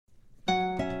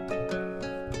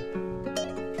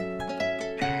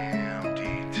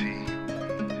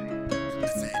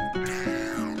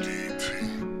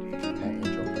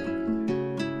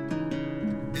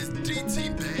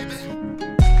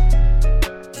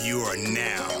are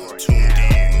now tuned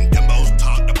in. The most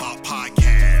talked about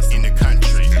podcast in the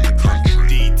country.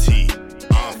 DT,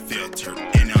 unfiltered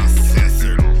and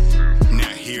uncensored. Now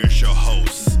here's your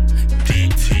host,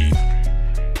 DT.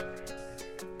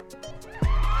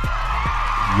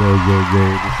 Yo,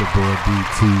 this your boy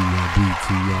DT and DT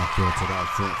Unfiltered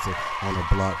Uncensored on the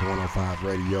Block 105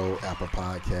 Radio, Apple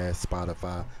Podcasts,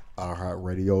 Spotify,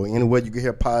 iHeartRadio. Anywhere you can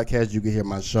hear podcasts, you can hear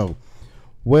my show.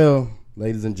 Well,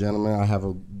 ladies and gentlemen, I have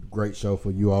a great show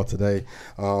for you all today.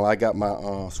 I got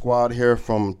my squad here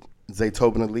from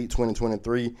Zaytoven Elite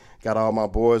 2023. Got all my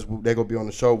boys. They're going to be on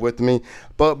the show with me.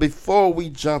 But before we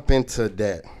jump into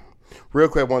that, real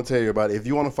quick, I want to tell you about it. If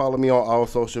you want to follow me on all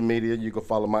social media, you can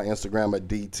follow my Instagram at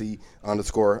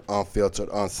DT_unfiltered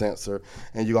uncensored.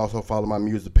 And you can also follow my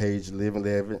music page,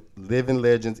 Living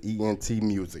Legends ENT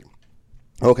Music.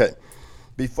 Okay,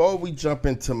 before we jump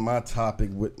into my topic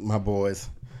with my boys,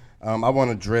 I want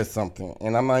to address something.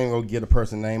 And I'm not even going to get a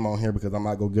person's name on here because I'm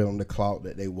not going to give them the clout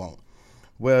that they want.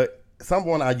 Well,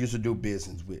 someone I used to do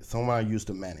business with, someone I used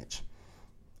to manage,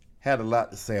 had a lot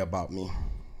to say about me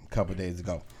a couple of days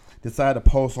ago. Decided to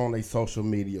post on a social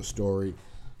media story,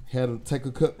 had to take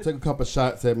a couple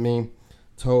shots at me,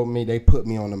 told me they put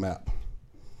me on the map.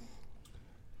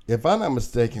 If I'm not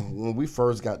mistaken, when we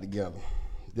first got together,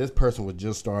 this person was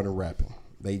just starting rapping.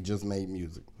 They just made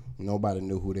music. Nobody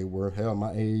knew who they were. Hell,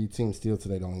 my AAE team still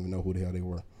today don't even know who the hell they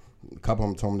were. A couple of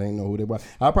them told me they didn't know who they were.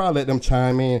 I'll probably let them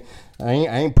chime in. I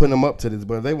ain't putting them up to this,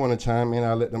 but if they want to chime in,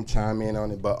 I'll let them chime in on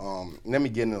it. But let me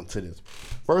get into this.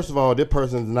 First of all, this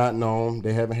person is not known.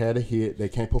 They haven't had a hit. They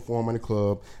can't perform in the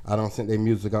club. I don't send their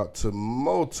music out to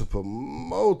multiple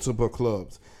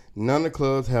clubs. None of the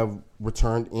clubs have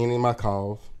returned any of my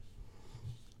calls.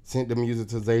 Sent the music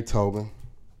to Zaytoven.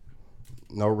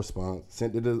 No response.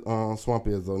 Sent it to Swamp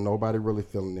Izzo. Nobody really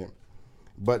feeling it.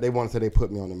 But they want to say they put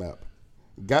me on the map.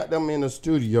 Got them in the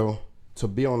studio to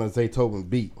be on a Zaytoven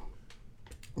beat.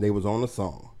 They was on the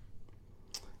song.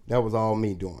 That was all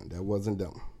me doing. That wasn't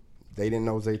them. They didn't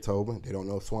know Zaytoven. They don't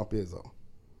know Swamp Izzo.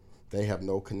 They have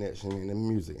no connection in the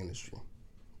music industry.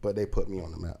 But they put me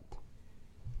on the map.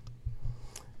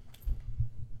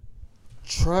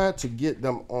 Tried to get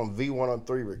them on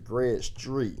V103 with Greg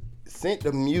Street. Sent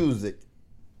the music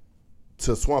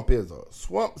to Swamp Izzo.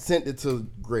 Swamp sent it to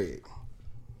Greg.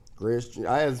 Greg Street.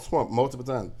 I asked Swamp multiple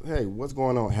times, hey, what's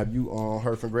going on? Have you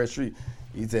heard from Greg Street?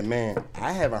 He said, man,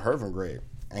 I haven't heard from Greg.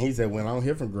 And he said, when I don't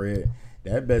hear from Greg,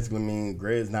 that basically means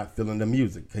Greg's not feeling the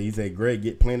music. Because he said Greg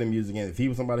get plenty of music, and if he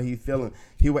was somebody he's feeling,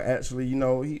 he would actually, he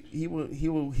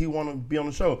want to be on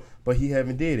the show, but he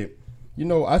haven't did it.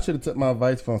 I should have took my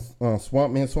advice from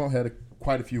Swamp. Me and Swamp had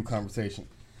quite a few conversations.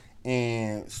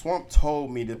 And Swamp told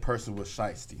me the person was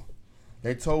shiesty.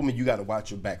 They told me you got to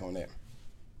watch your back on that.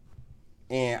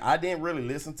 And I didn't really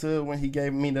listen to it when he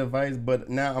gave me the advice, but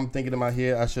now I'm thinking in my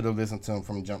head I should have listened to him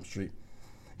from Jump Street.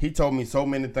 He told me so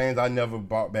many things I never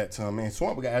brought back to him. And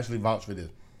Swamp could actually vouch for this.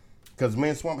 Because me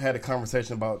and Swamp had a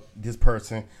conversation about this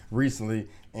person recently,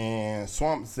 and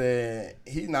Swamp said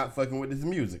he's not fucking with his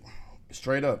music.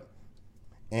 Straight up.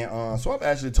 And Swamp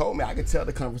actually told me I could tell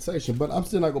the conversation, but I'm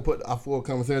still not going to put a full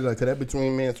conversation because that's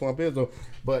between me and Swamp Izzo.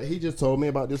 But he just told me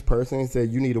about this person. He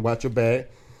said, you need to watch your back.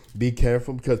 Be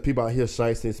careful because people out here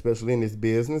shiesty, especially in this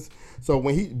business. So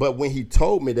when he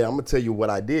told me that, I'm going to tell you what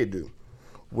I did do.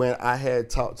 When I had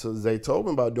talked to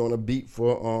Zaytoven about doing a beat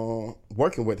for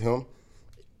working with him,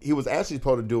 he was actually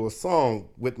supposed to do a song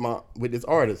with this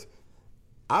artist.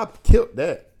 I killed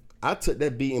that. I took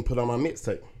that beat and put on my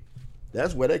mixtape.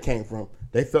 That's where that came from.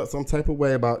 They felt some type of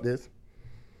way about this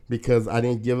because I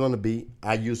didn't give them the beat.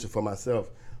 I used it for myself.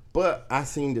 But I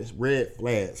seen this red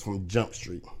flags from Jump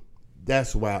Street.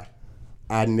 That's why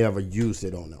I never used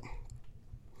it on them.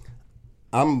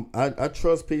 I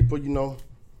trust people,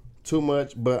 too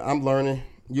much, but I'm learning.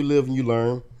 You live and you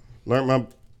learn. Learn my,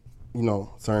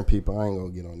 certain people. I ain't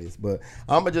gonna get on this, but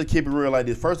I'm gonna just keep it real like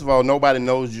this. First of all, nobody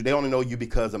knows you. They only know you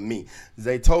because of me.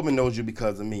 Zaytoven knows you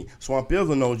because of me. Swamp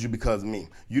Izzo knows you because of me.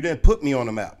 You didn't put me on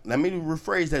the map. Let me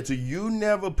rephrase that to you. You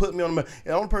never put me on the map.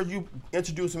 The only person you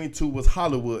introduced me to was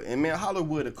Hollywood, and man,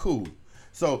 Hollywood are cool.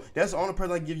 So that's the only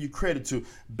person I give you credit to.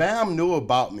 Bam knew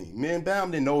about me. Me and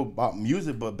Bam didn't know about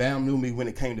music, but Bam knew me when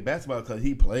it came to basketball because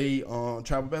he played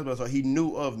travel basketball, so he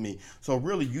knew of me. So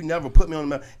really, you never put me on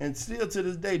the map. And still to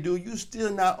this day, dude, you still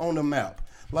not on the map.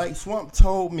 Like Swamp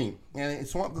told me, and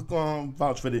Swamp could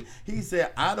vouch for this. He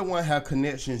said, I don't want to have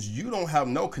connections. You don't have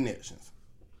no connections.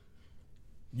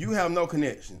 You have no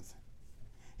connections.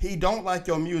 He don't like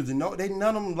your music. No,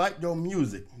 none of them like your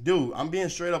music. Dude, I'm being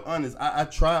straight up honest. I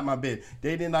tried my best.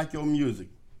 They didn't like your music.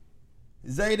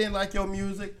 Zay didn't like your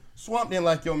music. Swamp didn't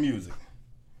like your music.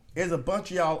 there's a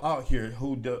bunch of y'all out here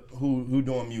who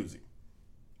doing music.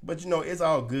 But, it's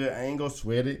all good. I ain't going to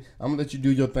sweat it. I'm going to let you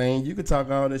do your thing. You can talk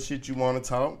all that shit you want to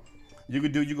talk. You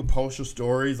can post your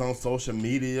stories on social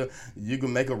media. You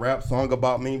can make a rap song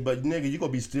about me. But, nigga, you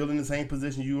going to be still in the same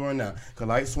position you are now. Because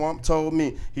like Swamp told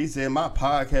me, he said, my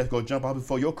podcast going to jump off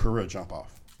before your career jump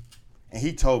off. And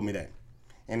he told me that.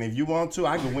 And if you want to,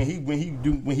 I can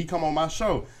when he come on my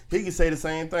show, he can say the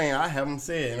same thing. I have him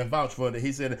say it and vouch for it.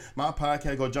 He said, my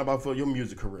podcast going to jump off for your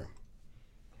music career.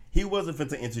 He wasn't fit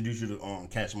to introduce you to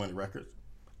Cash Money Records.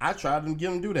 I tried to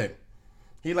get him to do that.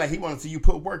 He wanted to see you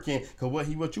put work in, because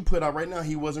what you put out right now,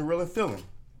 he wasn't really feeling.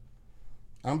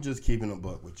 I'm just keeping a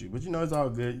buck with you. But it's all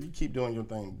good. You keep doing your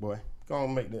thing, boy. Go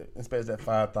on, make that, especially that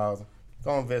 $5,000.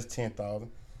 Go on, invest $10,000.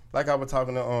 Like I was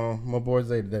talking to my boy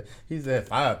Zay today. He said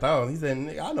 $5,000. He said,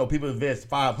 nigga, I know people invest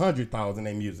 $500,000 in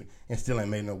their music and still ain't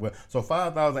made no well. So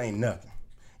 $5,000 ain't nothing.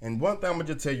 And one thing I'm gonna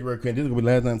just tell you real quick, this is gonna be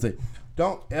the last thing I say.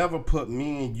 Don't ever put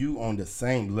me and you on the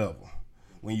same level.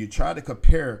 When you try to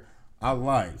compare our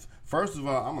lives, first of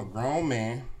all, I'm a grown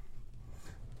man.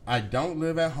 I don't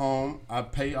live at home. I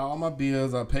pay all my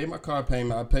bills. I pay my car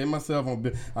payment. I pay my cell phone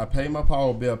bill. I pay my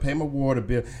power bill. I pay my water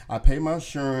bill. I pay my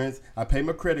insurance. I pay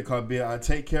my credit card bill. I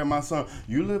take care of my son.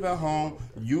 You live at home.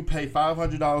 You pay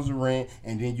 $500 of rent,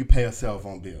 and then you pay a cell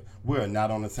phone bill. We're not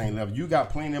on the same level. You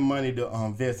got plenty of money to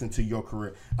invest into your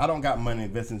career. I don't got money to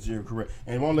invest into your career.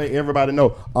 And I want to let everybody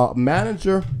know, a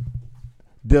manager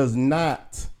does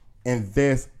not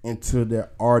invest into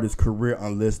their artist's career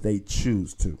unless they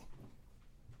choose to.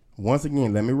 Once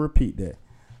again, let me repeat that.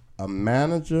 A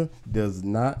manager does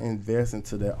not invest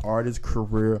into their artist's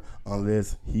career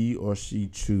unless he or she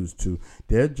choose to.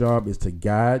 Their job is to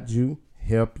guide you,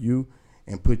 help you,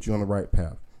 and put you on the right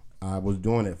path. I was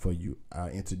doing that for you. I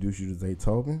introduced you to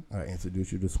Zaytoven. I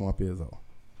introduced you to Swamp Izzo.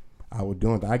 I was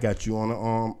doing that. I got you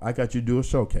on I got you to do a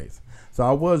showcase. So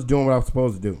I was doing what I was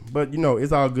supposed to do. But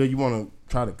it's all good. You want to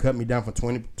try to cut me down from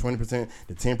 20%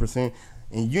 to 10%,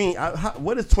 and you ain't.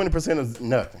 What is 20% of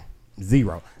nothing?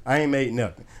 Zero. I ain't made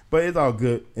nothing. But it's all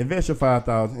good. Invest your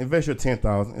 $5,000. Invest your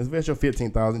 $10,000. Invest your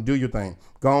 $15,000. Do your thing.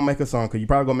 Go on, make a song. Because you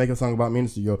probably going to make a song about me in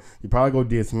the studio. You probably go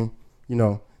diss me.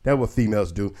 That's what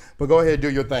females do. But go ahead and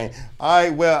do your thing. All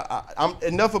right, well, I'm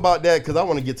enough about that because I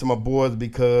want to get to my boys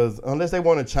because unless they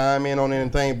want to chime in on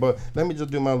anything, but let me just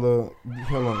do my little,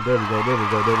 hold on, there we go.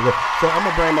 So I'm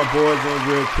going to bring my boys in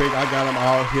real quick. I got them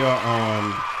all here.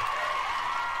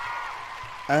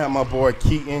 I have my boy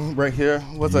Keaton right here.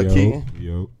 What's up, Keaton?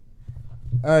 Yo.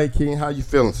 All right, Keaton, how you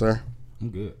feeling, sir? I'm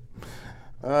good.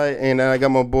 All right, and I got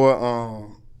my boy,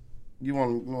 you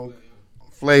want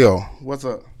Flayo. What's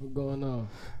up? What's going on?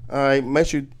 All right, make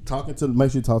sure you talk to the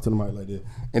mic like this.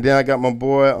 And then I got my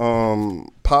boy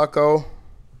Paco.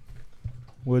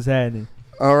 What's happening?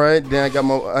 All right, then I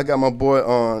got my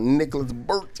boy Nicholas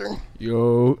Burton.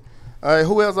 Yo. All right,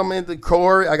 who else I'm into?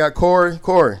 Corey. I got Corey.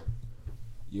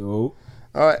 Yo.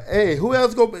 All right, hey, who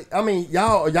else go? I mean,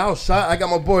 y'all shot. I got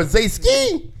my boy Zay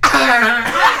Ski. Yo.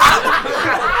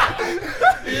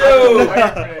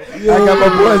 I got my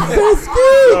boy Zay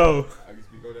Ski. Yo.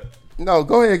 No,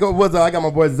 go ahead. Go. What's up? I got my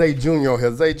boy Zay Jr.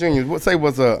 here. Zay Jr. Say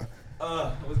what's up.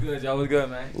 What's good, y'all? What's good,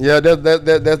 man? Yeah,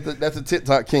 that's a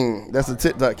TikTok king. That's a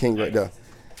TikTok king right there.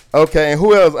 Okay, and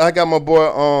who else? I got my boy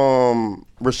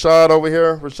Rashad over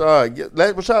here. Rashad,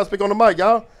 let Rashad speak on the mic,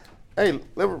 y'all. Hey,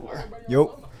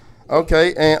 Yo.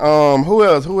 Okay, and who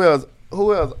else?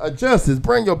 Justice,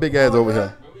 bring your big ass over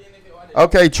here.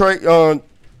 Okay, Trey.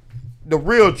 The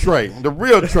real Trey.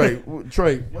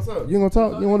 Trey, what's up? You gonna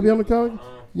talk? You want to be on the couch?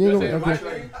 You ain't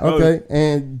gonna, okay.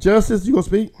 And Justice, you gonna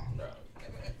speak?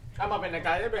 I'm up in the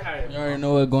guy. You already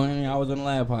know what's going on. I was on the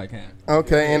live podcast.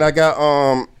 Okay, and I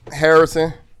got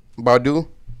Harrison Badu.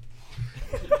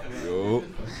 Yo.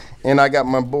 And I got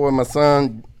my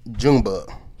son Junebug.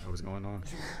 What's going on?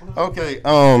 Okay,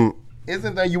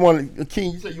 isn't that you want,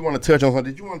 King? You said you want to touch on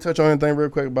something. Did you want to touch on anything real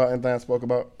quick about anything I spoke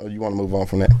about, or you want to move on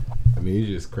from that? I mean, it's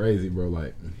just crazy, bro.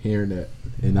 Like hearing that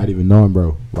and not even knowing,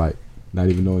 bro. Like not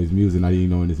even knowing his music, not even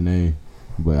knowing his name,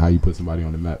 but how you put somebody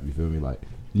on the map. You feel me? Like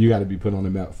you got to be put on the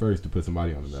map first to put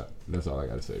somebody on the map. That's all I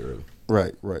got to say, really.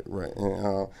 Right.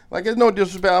 And, like, it's no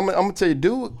disrespect. I'm gonna tell you,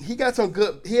 dude, he had some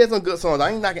good songs.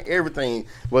 I ain't knocking everything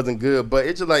wasn't good, but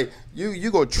it's just like you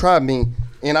go try me,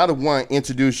 and I don't want to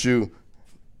introduce you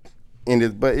in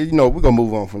this. But we're gonna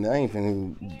move on from that. I ain't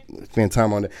finna spend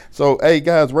time on that. So, hey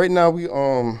guys, right now we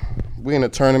in a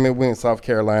tournament. We in South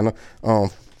Carolina,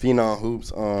 Phenom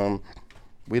Hoops.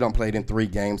 We done played in 3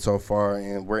 games so far,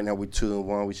 and right now we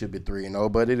 2-1. We should be 3-0,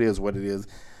 but it is what it is.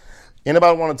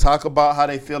 Anybody want to talk about how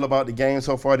they feel about the game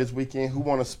so far this weekend? Who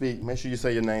want to speak? Make sure you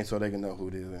say your name so they can know who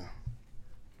it is.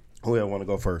 Who else want to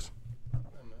go first?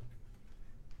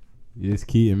 It's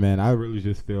Keaton, man. I really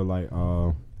just feel like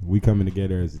we coming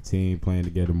together as a team, playing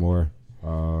together more.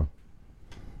 Feel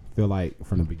like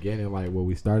from the beginning, like what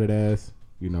we started as,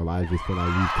 you know, I just feel like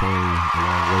we came a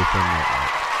long way from that.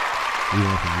 Like, we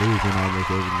went from losing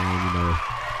almost every game, you know,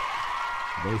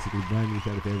 basically blaming each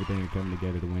other for everything and coming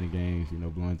together to win the games, you know,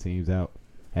 blowing teams out,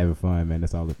 having fun, man.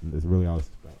 That's really all it's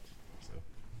about. So.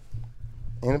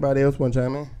 Anybody else want to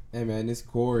chime in? Hey, man, this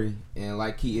Corey. And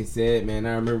like Keaton said, man,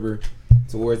 I remember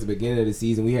towards the beginning of the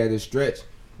season, we had this stretch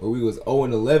where we was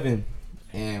 0-11,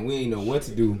 and we didn't know what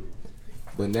to do.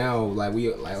 But now,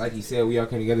 like he said, we all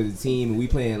came together as a team, and we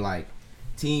playing like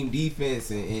team defense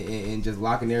and just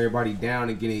locking everybody down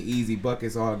and getting easy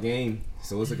buckets all game.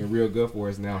 So it's looking real good for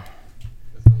us now.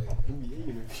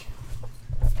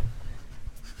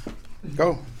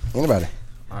 Go. Anybody?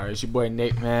 All right, it's your boy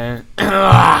Nick, man. No,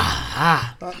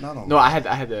 No, I had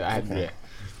to do that.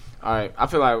 All right, I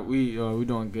feel like we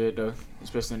doing good though,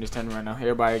 especially in this tournament right now.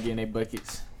 Everybody getting their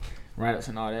buckets, write-ups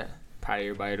and all that. Proud of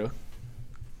everybody though.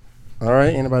 All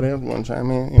right. Anybody else want to chime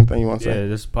in? Anything you want to say? Yeah,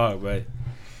 this part, but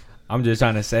I'm just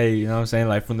trying to say, you know what I'm saying?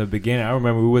 Like from the beginning, I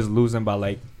remember we was losing by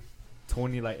like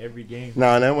 20 like every game.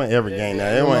 No, that wasn't every game.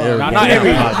 Now that wasn't every game. Not every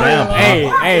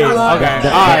game. Hey, okay. All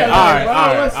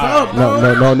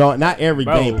right. No, not every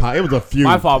Bro, game. It was a few.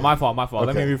 My fault. Let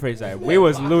Okay. me rephrase that. We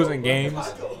was losing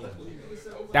games.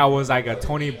 That was like a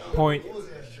 20-point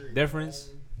difference.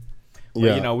 But,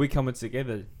 Yeah. you know, we coming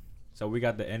together. So we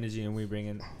got the energy and we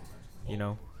bringing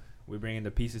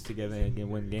the pieces together and can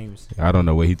win games. I don't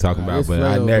know what he talking about, but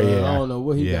I don't know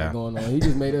what he Yeah. got going on. He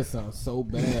just made us sound so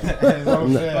bad.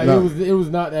 No. It was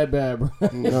not that bad, bro.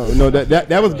 No,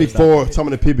 that was before some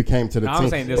of the people came to the No, team. I'm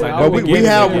saying this like But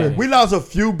the we lost a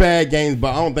few bad games,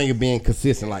 but I don't think it being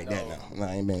consistent like that. No,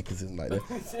 I ain't being consistent like that.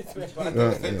 It wasn't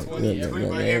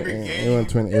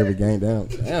 20 every game.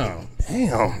 Damn.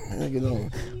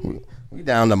 We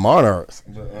down the Monarchs.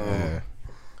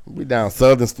 We down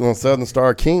Southern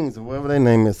Star Kings or whatever their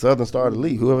name is, Southern Star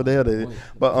Elite, whoever the hell they is.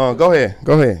 But go ahead.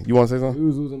 You want to say something? We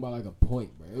was losing by like a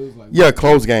point, bro. It was like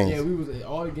Close games. Yeah, we was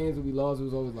all the games that we lost. It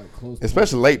was always like close.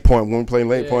 Especially late point when we played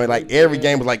late point. Like every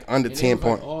game was like under and 10 it was,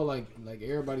 points. Like, all like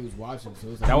everybody was watching. So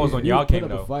it was like That was we when y'all put came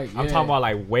up a though. fight. I'm Yeah. talking about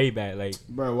like way back. Like,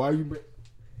 Bro, why you?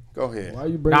 Go ahead. Why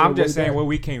you bringing? nah, I'm it just way saying back? where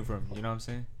we came from. You know what I'm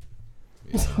saying?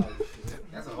 That's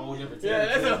a whole different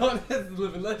that's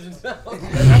living legend. That's what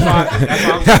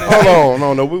I'm saying. Hold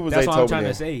on. No, we was That's what I'm Zaytoven trying to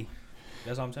then. say.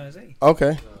 That's what I'm trying to say.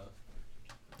 Okay.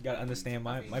 You gotta understand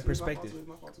my perspective.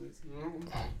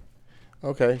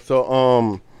 Okay.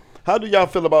 So, how do y'all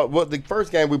feel about what the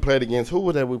first game we played against? Who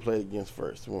was that we played against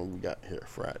first when we got here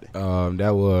Friday?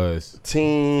 That was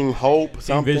Team Hope,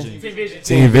 something.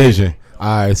 Team Vision.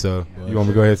 All right, so you want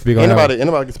me to go ahead and speak on that?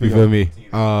 Anybody can speak You feel on me?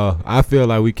 I feel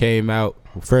like we came out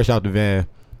fresh out the van,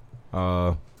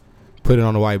 put it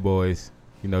on the white boys.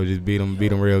 You know, just beat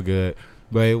them real good.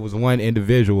 But it was one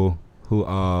individual who,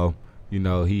 you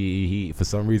know, he for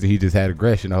some reason he just had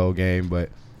aggression the whole game. But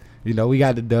you know, we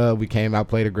got the dub. We came out,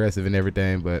 played aggressive and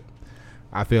everything. But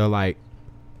I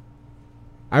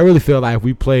really feel like if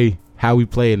we play how we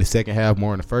play in the second half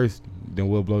more in the first, then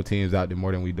we'll blow teams out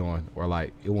more than we doing. Or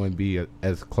like it wouldn't be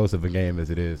as close of a game as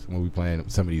it is when we playing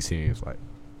some of these teams. Like,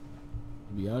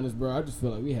 To be honest, bro, I just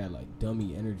feel like we had like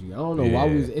dummy energy. I don't know why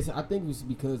we was. I think it was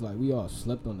because like we all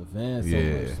slept on the van so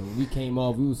much. So when we came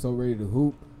off, we was so ready to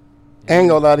hoop. I ain't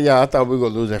gonna lie to y'all. I thought we were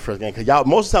gonna lose that first game because y'all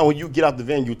most of the time when you get off the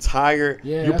van, you tired.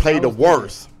 Yeah, you play the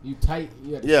worst. You tight.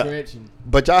 You had to stretch. And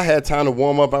But y'all had time to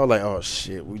warm up. I was like, oh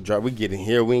shit, we get in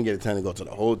here. We didn't get a time to go to the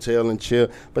hotel and chill.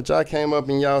 But y'all came up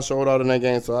and y'all showed out in that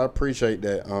game, so I appreciate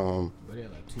that. But they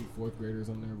had like 2 fourth graders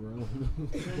on there, bro.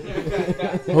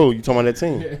 Who you talking about that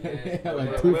team? They had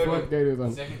like 2 fourth graders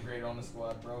on. Second grade on the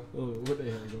squad, bro. What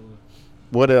they had going?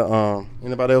 What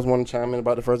anybody else want to chime in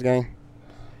about the first game?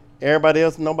 Everybody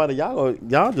else, nobody. Y'all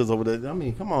just over there. I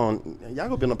mean, come on, y'all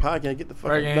go be on the podcast. Get the fuck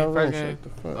First game. Shut the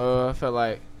fuck. I felt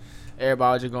like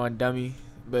everybody was just going dummy,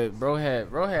 but bro had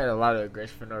a lot of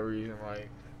aggression for no reason. Like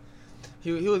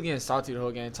he was getting salty the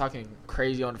whole game, talking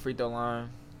crazy on the free throw line.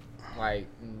 Like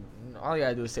all you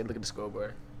gotta do is say, look at the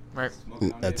scoreboard, right?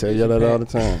 I tell y'all that all the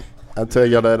time. I tell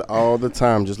y'all that all the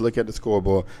time. Just look at the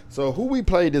scoreboard. So who we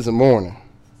played this morning?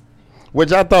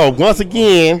 Which I thought once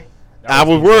again. I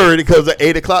was worried because of the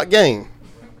 8 o'clock game.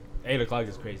 8 o'clock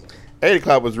is crazy. 8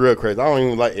 o'clock was real crazy. I don't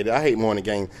even like it. I hate morning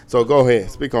games. So go ahead.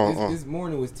 Speak on. This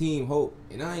morning was Team Hope,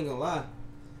 and I ain't gonna lie.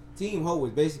 Team Hope was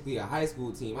basically a high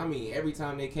school team. I mean, every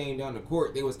time they came down the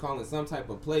court, they was calling some type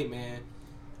of play, man.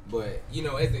 But you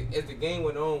know, as the game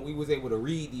went on, we was able to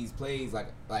read these plays. Like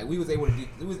we was able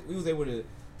to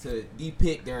to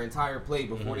depict their entire play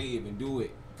before they even do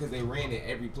it because they ran it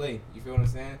every play. You feel what I'm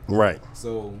saying? Right.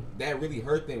 So that really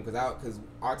hurt them because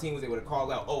our team was able to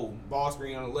call out, oh, ball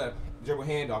screen on the left, dribble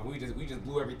handoff. We just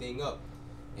blew everything up,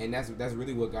 and that's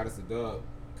really what got us the dub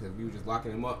because we were just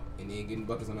locking them up and then getting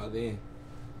buckets on the other end.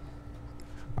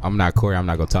 I'm not Corey. I'm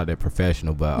not gonna talk that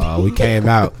professional, but we came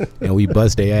out and we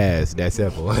bust their ass. That's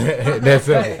simple. That's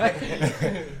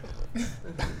simple.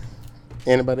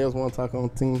 Anybody else want to talk on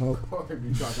Team Hope? Corey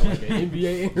be talking like an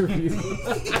NBA interview.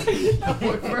 That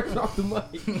boy first off the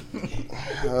mic.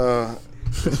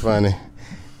 It's funny.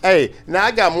 Hey, now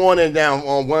I got more than down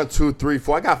on 1, 2, 3,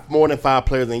 4. I got more than 5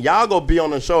 players, and y'all gonna be on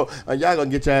the show, and y'all gonna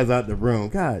get your ass out the room.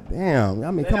 God damn!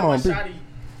 I mean, come on,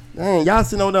 dang, y'all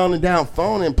sitting over there on the down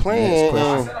phone and playing.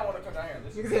 I said I want to come down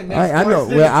here. I know.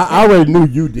 Well, I already knew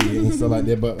you did and stuff like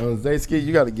that. But Zayski,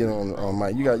 you got to get on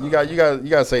mic. You got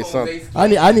to say something. I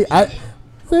need.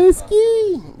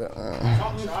 Zayski.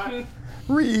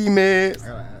 Remix.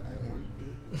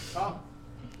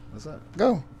 What's up?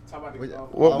 Go. Wait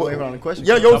on the question.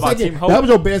 Yeah, your second. That was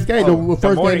your best game. The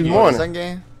first game this morning. Second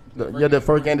game? The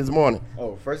first game this morning.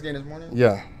 Oh, first game this morning?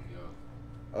 Yeah.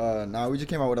 Nah, we just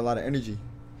came out with a lot of energy.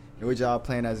 And we y'all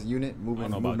playing as a unit,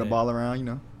 moving the ball around, you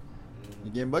know.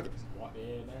 And getting buckets.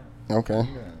 Okay.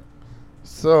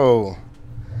 So,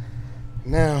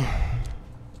 now,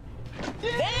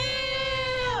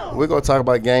 we're going to talk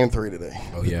about game 3 today.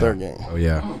 Oh, yeah. The third game. Oh,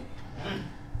 yeah.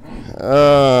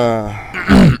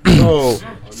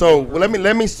 So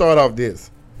let me start off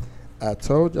this. I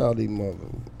told y'all that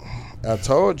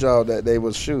they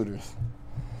was shooters.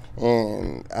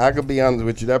 And I could be honest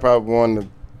with you, that probably one of the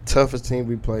toughest teams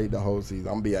we played the whole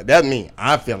season. That's me.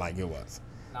 I feel like it was.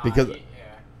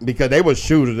 Because they were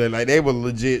shooters. They were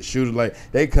legit shooters. Like,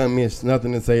 they come in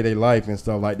nothing to say their life and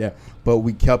stuff like that. But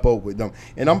we kept up with them.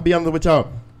 And I'm be honest with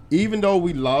y'all, even though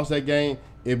we lost that game,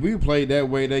 if we played that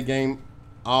way that game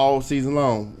all season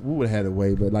long, we would have had a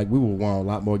way. But, like, we would have won a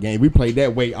lot more games. We played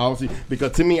that way all season.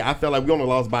 Because, to me, I felt like we only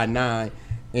lost by 9.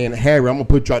 And, Harry, I'm going to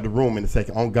put you out the room in a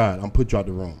second. On God, I'm going to put you out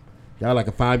the room. Y'all like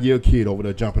a 5-year kid over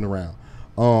there jumping around.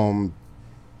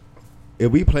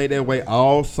 If we played that way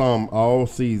all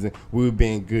season, we would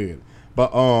been good.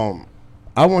 But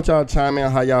I want y'all to chime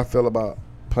in how y'all feel about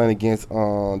playing against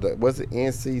was it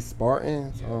NC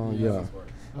Spartans? Yeah.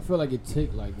 I feel like it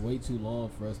took like way too long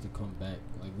for us to come back.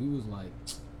 Like we was like,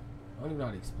 I don't even know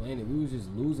how to explain it. We was just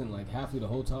losing like halfway the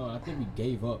whole time. I think we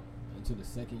gave up until the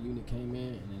second unit came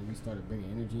in, and then we started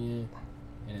bringing energy in,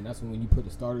 and then that's when you put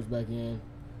the starters back in,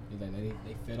 it's like they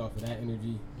fed off of that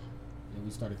energy. And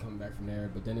we started coming back from there,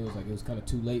 but then it was kind of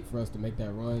too late for us to make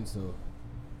that run. So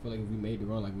I feel like if we made the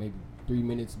run like maybe 3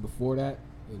 minutes before that,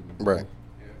 it would have been right.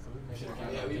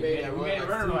 Yeah, we made that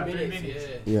run like 3 minutes.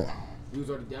 Yeah. We was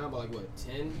already down by like what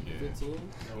 10, 15.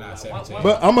 Nah, 17.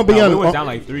 But I'm gonna be honest. We was down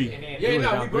like 3. We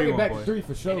brought it back to 3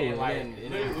 for sure.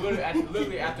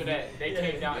 Literally after that, they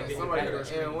came down and Somebody got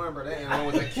an and one, bro. That and one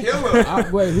was a killer.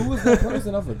 Wait, who was that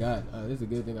person? I forgot. It's a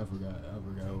good thing I forgot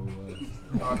who it was.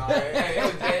 Oh, no,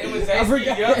 it was I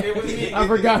forgot. it was me. I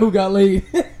forgot who got laid.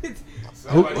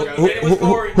 Who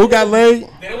got laid?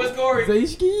 Then it was Corey.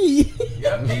 Zayski.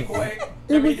 Yep, me, boy.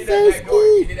 It was He did that back door.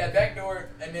 Zayski. He did that back door,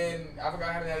 and then I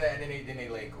forgot how to have that, and then they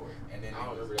laid Corey. And then I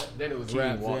don't remember that. Then it was King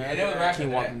rap. walked- and then it was rap King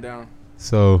after walking that. down.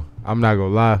 So I'm not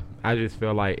gonna lie. I just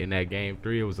feel like in that game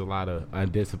 3, it was a lot of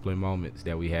undisciplined moments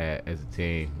that we had as a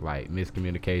team, like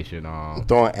miscommunication.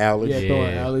 Throwing alleys. Yeah,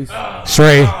 throwing alleys.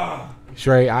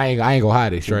 Shrey, I ain't gonna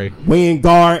hide it, Shrey. Wing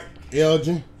guard,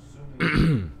 Elgin.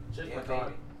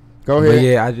 Go ahead. But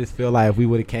yeah, I just feel like if we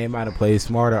would have came out and played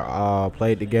smarter,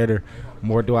 played together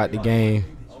more throughout the game.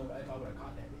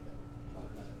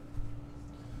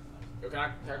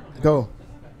 Go.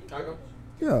 Can I go?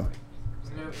 Yeah.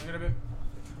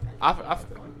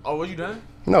 Was you done?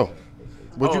 No.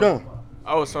 What you done?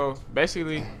 Oh, so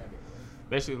basically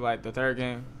like the third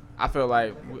game, I feel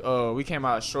like we came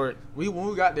out short. When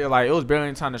we got there, like it was barely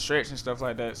any time to stretch and stuff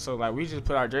like that. So like we just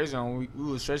put our jersey on. We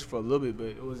was stretching for a little bit, but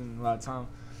it wasn't a lot of time.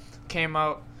 Came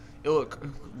out,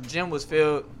 gym was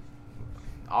filled.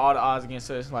 All the odds against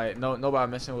us. Like nobody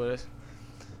messing with us.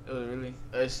 It was really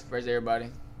us versus everybody.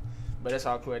 But that's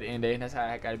all cool at the end of the day. And that's how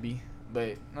it got to be. But you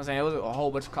know what I'm saying, it was a whole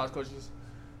bunch of college coaches.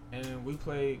 And we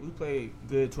played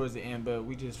good towards the end, but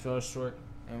we just fell short,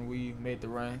 and we made the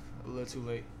run a little too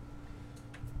late.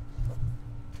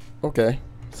 Okay.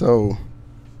 So,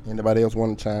 anybody else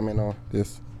want to chime in on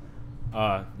this?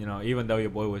 Even though your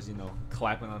boy was,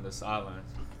 clapping on the sidelines.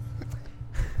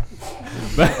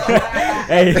 But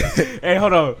hey,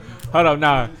 hold on,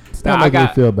 nah.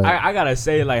 I gotta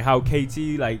say, like, how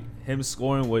KT, like, him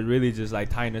scoring was really just like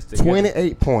tying us together.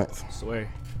 28 points. Swear.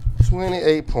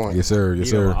 28 points. Yes, sir. Yes,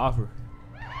 He don't sir. offer.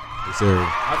 Yes, sir.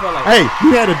 I felt like Hey,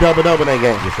 you had a double that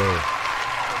game. Yes, sir.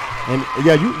 And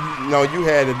yeah, you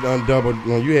had a double.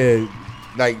 You had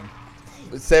like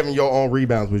 7 your own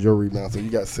rebounds was your rebounds, so you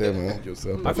got 7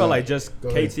 yourself. I felt like just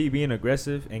KT being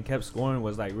aggressive and kept scoring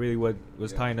was like really what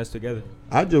was tying us together.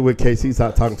 I just with KT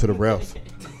start talking to the refs.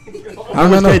 I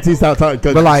don't know. KT start talking,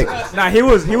 But like, Nah, he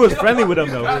was friendly with them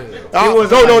though.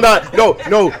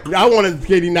 no. I wanted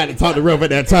KT not to talk to the ref at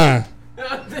that time.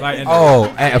 Like,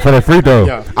 and for the free throw.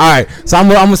 Yeah. All right, so I'm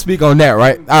gonna speak on that,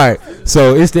 right? All right,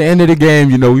 so it's the end of the game.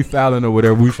 You know, we fouling or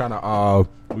whatever. We trying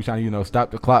to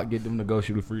stop the clock, get them to go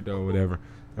shoot a free throw or whatever.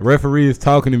 The referee is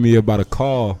talking to me about a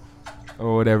call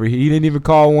or whatever. He didn't even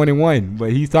call 1-1,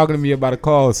 but he's talking to me about a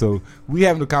call. So we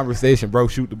having a conversation, bro.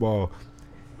 Shoot the ball.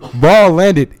 Ball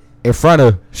landed in front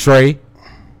of Shrey,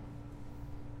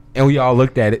 and we all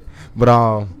looked at it.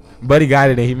 But Buddy got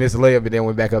it and he missed a layup and then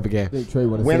went back up again.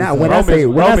 When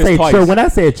I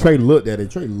said Trey looked at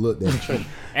it, Trey looked at it.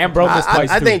 And bro missed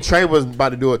twice I too. think Trey was about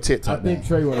to do a TikTok. I think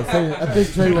Trey want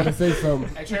to say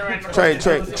something.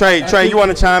 Trey, you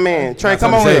want to chime in? Trey,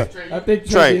 come on here. I think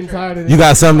Trey. getting tired of You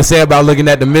got something to say about looking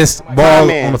at the missed ball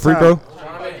on the free throw?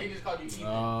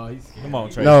 Come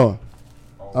on, Trey. No.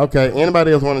 Okay.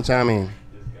 Anybody else want to chime in?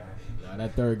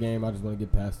 That third game, I just want to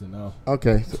get past it now.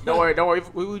 Okay. Don't worry.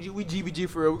 We GBG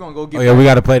for real. We're gonna go get. Oh yeah, we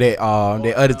got to play that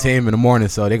the other team in the morning,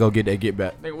 so they go get that get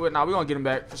back. We're gonna get him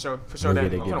back for sure. We'll get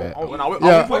that get back.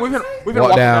 We've been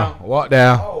walking down. Walk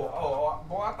down.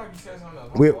 Boy, I thought you said something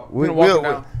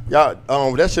else.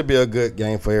 Y'all, that should be a good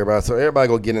game for everybody. So everybody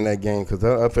go get in that game because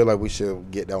I feel like we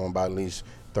should get that one by at least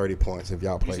 30 points if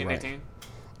y'all play right.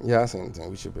 Yeah, I seen the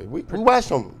team. We should be. We watched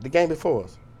them the game before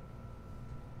us.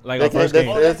 Like our first game.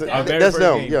 That's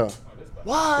them. Game. Yeah.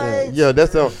 What? Yeah,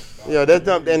 that's them. Yeah, that's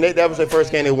them. And that was their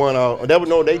first game they won.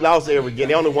 They lost every game.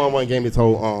 They only won one game this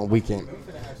whole weekend.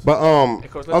 But Hey,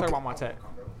 Coach, let's talk about my tech.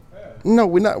 No,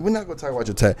 we're not gonna talk about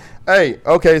your tech. Hey,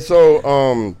 okay, so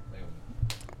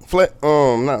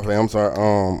I'm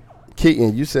sorry.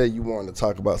 Keaton, you said you wanted to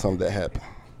talk about something that happened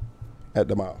at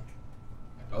the mall.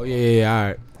 Oh yeah, all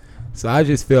right. So I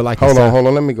just feel like hold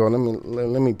on. Let me go.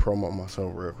 Let me promote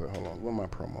myself real quick. Hold on. Where my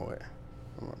promo at?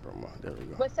 There we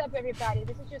go. What's up, everybody?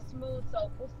 This is your smooth,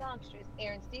 soulful songstress,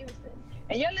 Aaron Stevenson,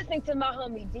 and you're listening to my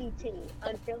homie DT,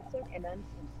 unfiltered and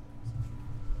uncensored.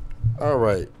 All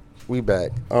right, we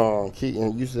back.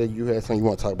 Keaton, you said you had something you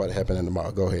want to talk about that happened in the mall.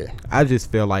 Go ahead. I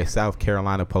just feel like South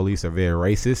Carolina police are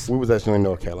very racist. We was actually in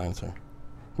North Carolina, sir.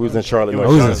 We was in Charlotte. We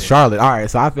was in Charlotte. All right,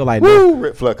 so I feel like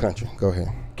Red Flood Country. Go ahead.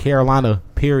 Carolina,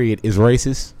 period, is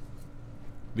racist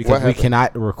because we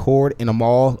cannot record in a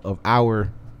mall of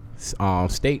our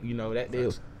state. You know that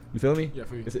deal. You feel me? Yeah,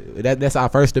 for you. That's our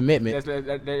First Amendment.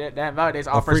 That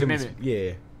validates our First Amendment.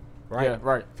 Yeah. Right. Yeah,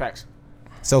 right. Facts.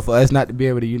 So for us not to be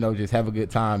able to, just have a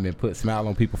good time and put smile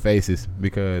on people's faces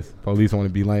because police want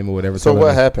to be lame or whatever. So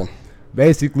what happened?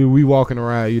 Basically, we walking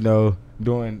around,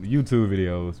 doing YouTube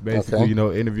videos. Basically,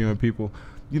 interviewing people.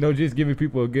 Just giving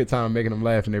people a good time, making them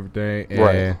laugh and everything. And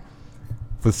right.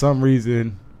 For some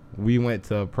reason, we went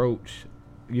to approach,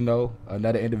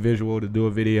 another individual to do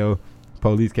a video.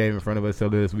 Police came in front of us,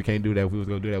 told us we can't do that. If we was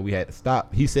going to do that, we had to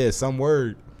stop. He said some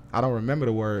word. I don't remember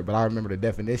the word, but I remember the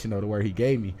definition of the word he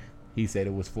gave me. He said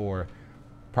it was for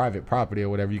private property or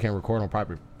whatever. You can't record on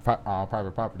private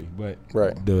property. But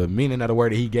right. The meaning of the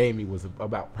word that he gave me was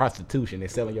about prostitution and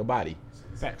selling your body.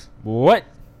 Facts. What?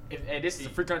 And this is a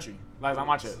free country. Like I'm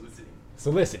watching.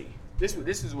 Solicity. This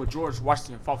is what George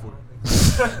Washington fought for. You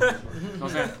know what I'm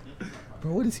saying?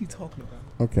 Bro, what is he talking about?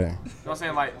 Okay. You know what I'm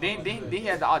saying? Like, they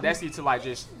had the audacity to, like,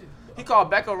 just... He called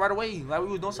back up right away. Like, we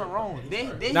was doing something wrong.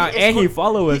 He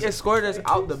followed us. He escorted us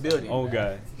out the building. Oh,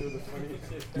 God.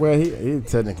 Well, he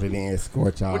technically didn't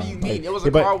escort y'all. What do you mean? There was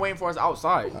a car waiting for us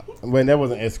outside. When that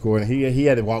wasn't escorting, he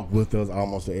had to walk with us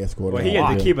almost to escort. Well, he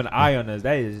had to keep an eye on us.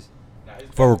 That is...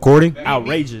 For recording?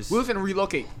 Outrageous. We was going to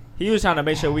relocate. He was trying to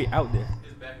make sure we out there.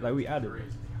 Like, we out there.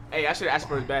 Hey, I should have asked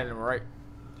for his badge number, right?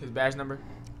 His badge number?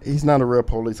 He's not a real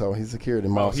police officer. He's security.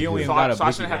 He only so got a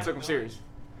I shouldn't have took him serious.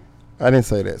 I didn't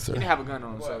say that, sir. He didn't have a gun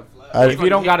on him, so... If you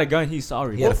don't got a gun, he's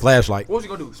sorry. He had a flashlight. What was he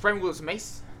going to do? Spray me with some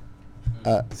mace?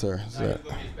 Sir.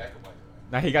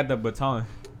 Now he got the baton.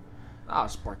 I'll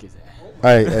spark his ass.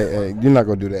 Hey, you're not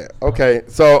going to do that. Okay,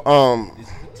 so,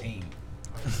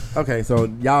 okay, so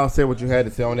y'all said what you had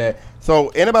to say on that. So,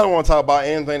 anybody want to talk about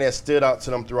anything that stood out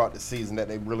to them throughout the season that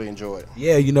they really enjoyed?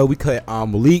 Yeah, we cut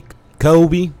Malik,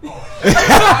 Kobe.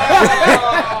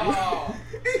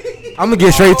 I'm gonna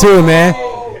get straight to it, man.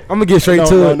 I'm gonna get straight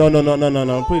to it.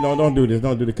 No. Please don't do this.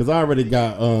 Don't do this, because I already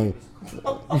got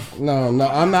No,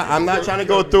 I'm not trying to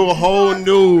go through a whole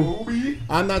new.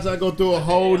 I'm not trying to go through a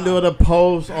whole new other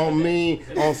post on me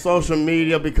on social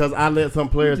media because I let some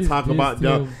players talk about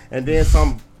them, and then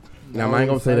some. Now I ain't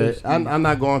gonna say that. I'm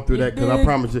not going through that because I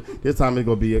promise you, this time it's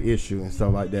gonna be an issue and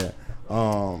stuff like that.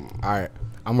 All right,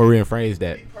 I'm gonna rephrase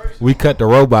that. We cut the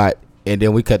robot, and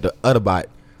then we cut the other bot,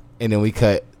 and then we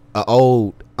cut an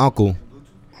old uncle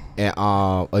and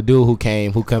a dude who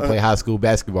couldn't play high school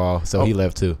basketball, so he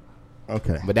left too.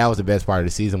 Okay. But that was the best part of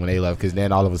the season when they left, because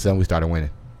then all of a sudden we started winning.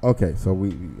 Okay, so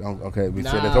we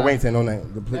said that. So we ain't saying no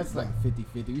name. That's like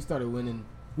 50-50. We started winning.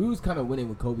 We was kind of winning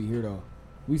with Kobe here though.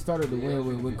 We started to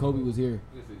win when Kobe was here,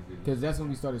 because that's when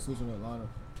we started switching the lineup.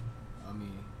 I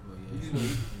mean,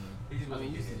 well,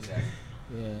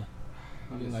 yeah.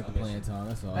 I didn't like the playing time.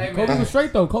 That's all. Hey, Kobe was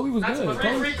straight though. Kobe was good.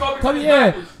 Kobe,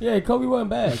 yeah. Kobe wasn't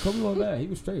bad. He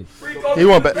was straight. He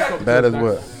wasn't bad as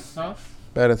what? Huh?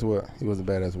 Bad as what? He wasn't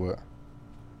bad as what?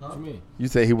 What you mean? You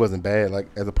said he wasn't bad, like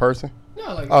as a person?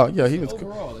 Yeah, like he was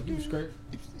overall. cool. Like he was straight.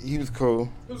 He was cool.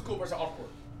 It was cool versus off court.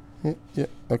 Yeah.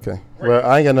 Okay. Well,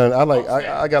 I ain't got nothing.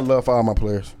 I got love for all my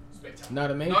players. Not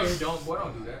the main No, you thing. don't. Boy,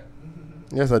 don't do that.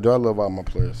 Yes, I do. I love all my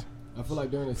players, I feel like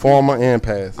during the former and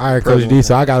past. All right, Coach D.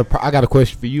 So I got a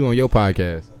question for you on your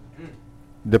podcast.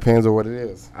 Depends on what it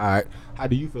is. All right, how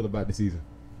do you feel about the season?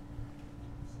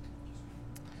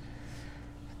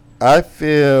 I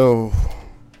feel.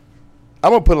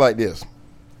 I'm gonna put it like this,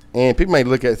 and people may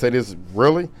look at it and say this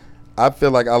really. I feel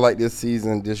like I like this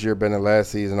season this year better than last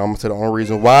season. I'm gonna say the only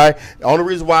reason why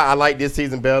I like this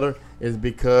season better is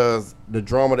because the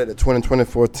drama that the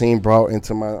 2024 team brought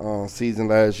into my season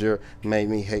last year made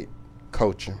me hate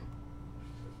coaching.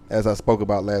 As I spoke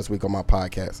about last week on my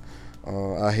podcast,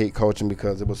 I hate coaching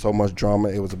because it was so much drama.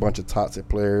 It was a bunch of toxic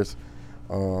players.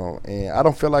 And I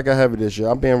don't feel like I have it this year.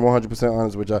 I'm being 100%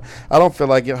 honest with y'all. I don't feel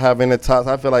like having the tops.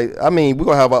 I feel like, we're going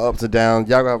to have our ups and downs.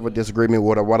 Y'all going to have a disagreement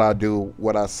with what I do,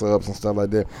 what I subs and stuff like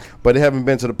that. But it haven't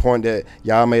been to the point that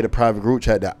y'all made a private group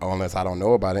chat that, unless I don't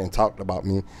know about it, and talked about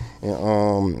me.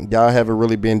 And y'all haven't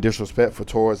really been disrespectful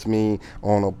towards me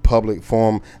on a public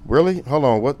forum. Really? Hold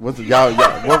on. What's the,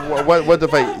 what the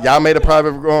fake? Y'all made a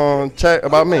private chat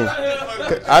about me.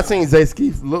 I seen Zay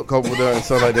Skeef look over there and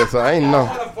stuff like that, so I ain't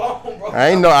know.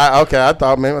 I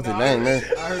thought, man, what's his name, man?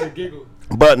 I heard a giggle.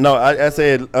 But no, I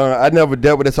said I never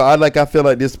dealt with it, so I feel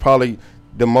like this is probably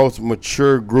the most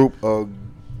mature group of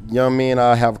young men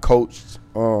I have coached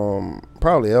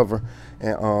probably ever,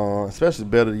 and especially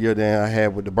better year than I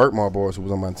had with the Burtmore boys who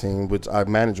was on my team, which I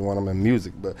managed one of them in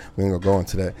music, but we ain't gonna go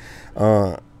into that.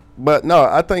 But no,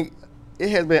 I think it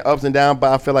has been ups and downs,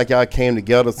 but I feel like y'all came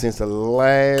together since the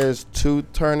last two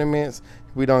tournaments.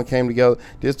 We done came together.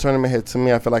 This tournament, to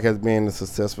me, I feel like has been a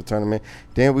successful tournament.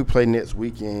 Then we play next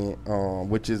weekend,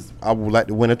 which is, I would like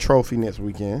to win a trophy next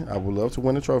weekend. I would love to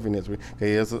win a trophy next week.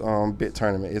 Okay, it's a big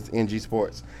tournament. It's NG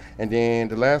Sports. And then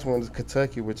the last one is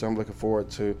Kentucky, which I'm looking forward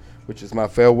to, which is my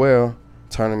farewell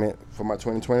tournament for my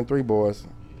 2023 boys.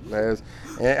 And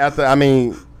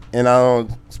I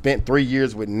spent 3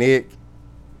 years with Nick,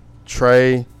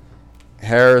 Trey,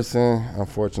 Harrison,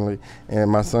 unfortunately, and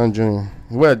my son Junior.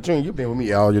 Well, Junior, you've been with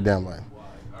me all your damn life,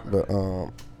 but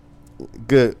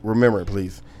good. Remember it,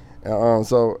 please.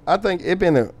 So I think it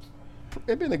been a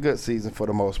good season for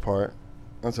the most part,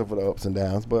 except for the ups and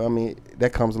downs. But I mean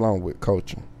that comes along with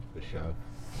coaching. For sure.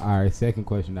 All right, second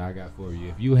question that I got for you: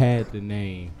 if you had to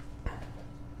name,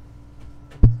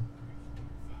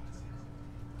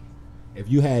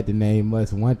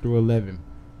 us 1 through 11,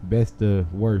 best to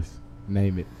worst,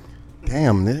 name it.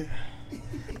 Damn, Nick.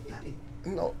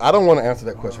 No, I don't want to answer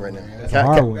that question right now. That's a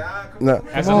hard one.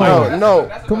 No.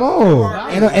 Come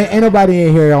on. Ain't nobody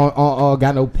in here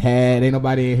got no pad. Ain't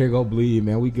nobody in here go bleed,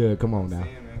 man. We good. Come on now.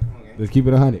 Let's keep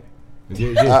it 100.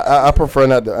 I prefer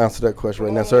not to answer that question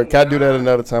right now, sir. Can I do that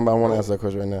another time? I want to answer that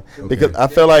question right now because I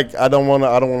feel like I don't want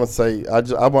to say. I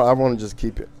want to just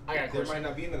keep it. I got a question. There might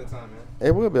not be another time, man.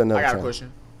 It will be another time. I got a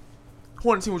question.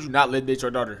 Who on the team would you not let date your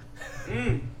daughter?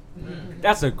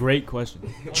 That's a great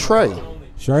question. Trey knows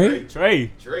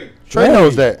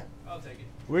that. I'll take it.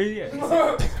 Where he at?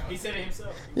 He said it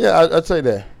himself. Yeah, I'd say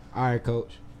that. All right,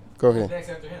 coach. Go ahead. Next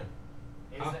after him.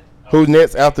 Who's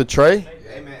next after Trey?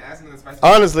 Hey, man, ask him the spicy.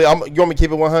 Honestly, you want me to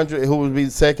keep it 100? Who would be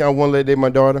second? I wouldn't let date my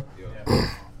daughter. Yeah.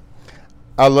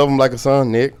 I love him like a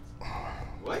son, Nick.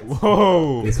 What?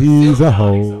 Whoa. He's a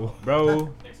hoe.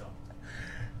 Bro.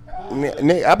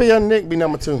 Nick, I be young Nick be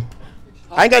number 2.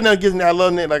 I ain't got nothing against Nick. I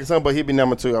love Nick like a son, but he be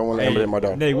number 2. I want to date my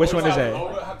daughter. Nick, which one is that?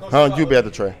 Huh? You be at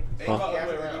the Trey. Huh?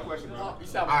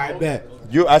 All right, bet.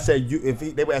 I said you. If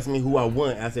they were asking me who I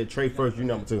want, I said Trey first. You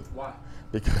number 2. Why?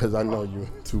 Because I know you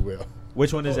too well.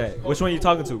 Which one is that? Which one you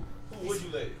talking to? Who would you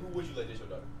let dish your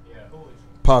daughter? Yeah. Who would you?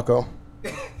 Paco.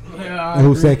 And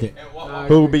who's second?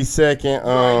 Who would be second?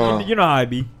 You know how I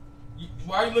be.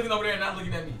 Why are you looking over there and not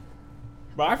looking at me?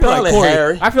 Bro, I feel like Probably Corey.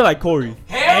 Harry. I feel like Corey.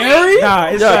 Harry? Nah,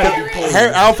 it's Yeah, like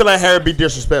Harry, I don't feel like Harry be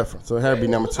disrespectful, so Harry be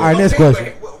number 2. All right, next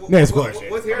question. Next question.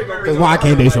 What's Harry going to Because why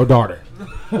can't they show daughter?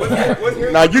 What's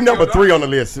Harry Now you number 3 on the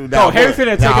list. No, Harry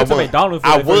finna take her to McDonald's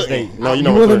for the first date. No, you You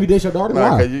number wouldn't let 3. me date your daughter?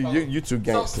 Nah, Why? cause you too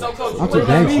gangster. I'm too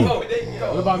gangster.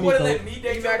 What about me, Wouldn't Coach? let me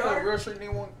date your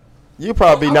daughter? You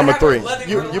probably be number 3.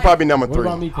 You probably number What 3.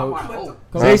 about me, Coach?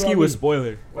 Zaysky was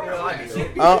spoiler.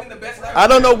 I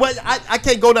don't know what I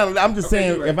can't go down. I'm just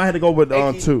saying if I had to go with 2.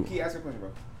 Ask your question,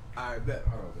 bro. I bet.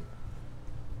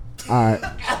 All right.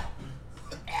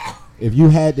 If you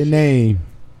had to name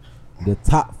the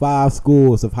top 5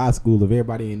 schools of high school of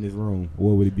everybody in this room,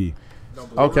 what would it be?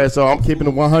 Okay, so I'm keeping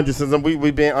it 100 since we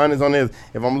being honest on this.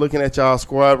 If I'm looking at y'all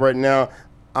squad right now,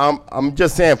 I'm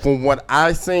just saying from what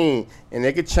I seen, and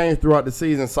it could change throughout the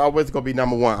season. Southwest gonna be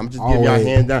number 1. I'm just giving y'all Always.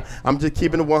 hands down. I'm just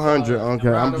keeping it 100. Okay,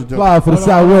 I'm just doing. Fly for the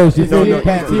Southwest. You No, think no,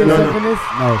 Pat no, T no, no, no. in this?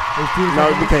 No. No,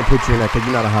 we can't put you in that because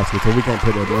you're not a high school, so we can't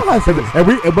put that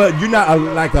there. But you're not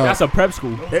like a. That's a prep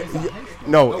school.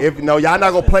 No, y'all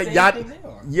not gonna play.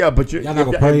 Yeah, but Y'all not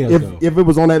gonna play us, though. if it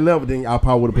was on that level, then I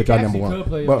probably would have put y'all number 1. If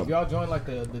But y'all join like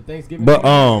the Thanksgiving. But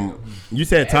you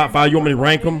said top 5. You want me to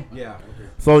rank them? Yeah.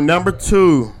 So number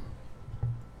 2.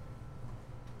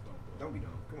 Don't be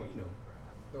dumb. Come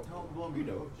on, you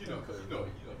know.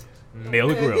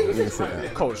 Miller Grill.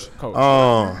 Coach.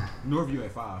 Northview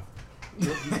at 5.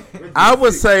 I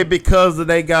would say because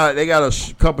they got a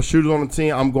couple shooters on the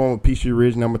team. I'm going with Peachtree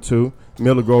Ridge number 2,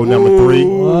 Miller Grove number 3.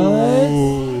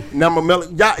 What? Number Miller.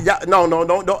 No,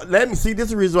 don't. Let me see. This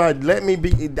is the reason why. Let me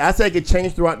be. I say it could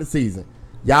change throughout the season.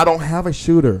 Y'all don't have a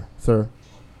shooter, sir.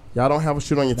 Y'all don't have a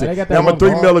shooter on your Now they team. got that Number one 3,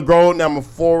 guard. Miller Grove. Number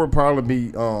 4 would probably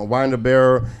be Winder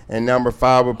Bearer, and number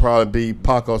 5 would probably be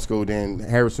Paco School. Then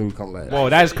Harrison would come last. Whoa,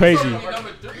 that's crazy.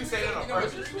 Number 3, you say that on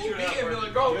purpose. You be in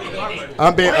Miller Grove.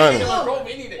 I'm being honest.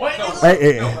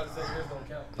 Hey.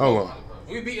 Hold on.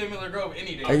 We beat in Miller Grove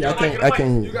any day. Hey, I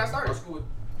can't. You got started school.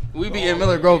 We be in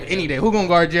Miller Grove any day. Who gonna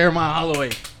guard Jeremiah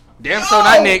Holloway? Damn sure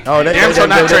not Nick. Oh, Damn sure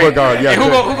not Trey. guard. Yeah, Who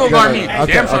gonna guard me?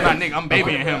 Okay, Damn sure okay. not Nick. I'm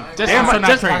babying him. Just Damn sure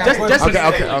not Trey. Wait,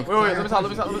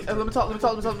 let me talk.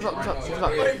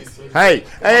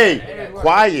 Hey,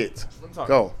 quiet.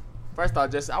 Go. First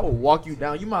off, Jesse, I will walk you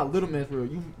down. You my little man for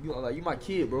real. You my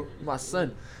kid, bro. You my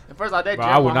son. And first off, that Bro,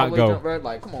 I would Jeremiah not Holloway go. jump, bro,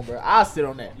 like, come on, bro. I'll sit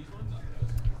on that.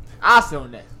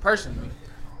 Personally.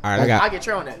 All right, I'll get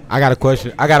Trey on that. I got a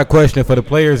question. I got a question for the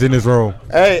players in this room.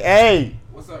 Hey.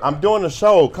 I'm doing the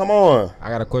show. Come on. I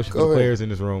got a question for Go the ahead. players in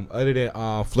this room. Other than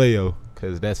Flayo,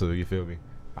 because that's who, you feel me?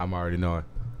 I'm already knowing.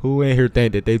 Who in here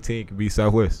think that they team can beat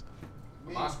Southwest?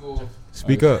 My school.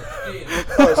 Speak up.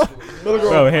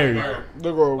 Bro, Harry. My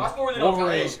school really don't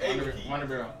count age.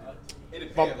 It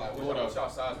depends. Like, what's y'all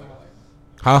size?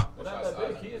 Huh?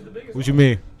 What you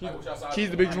mean? Key's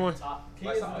the biggest one.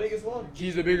 He's the biggest one. You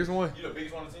the biggest one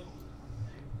on the team?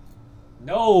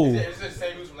 No. Is it the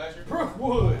same news from last year?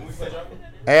 Brookwood. When we played y'all?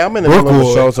 Hey, I'm in the middle of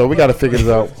the show, so we got to figure this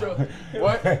out.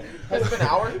 What? Has it been an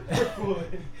hour? Is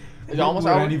it almost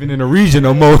an We're hour? not even in the region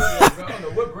no more.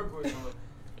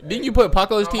 Didn't you put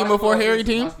Paco's team before Harry's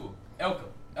team?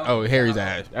 Oh, Harry's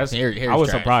ass. That's Harry's I was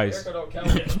trash. surprised.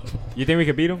 You think we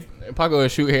could beat him? Paco will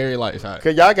shoot Harry like shot.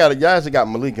 Cause y'all actually got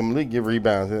Malik, and Malik give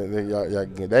rebounds.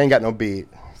 They ain't got no bid,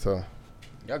 so.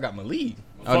 Y'all got Malik.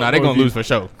 Oh no, they gonna lose for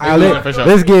sure. All right,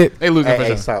 let's get They losing for Hey,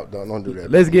 sure. stop! Don't do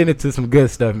that. let's get into some good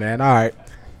stuff, man. All right.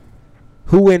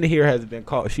 Who in here has been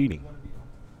caught cheating?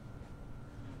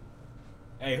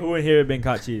 Hey, who in here been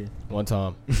caught cheating? One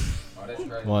time.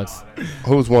 Once.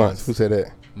 Who's once? Who said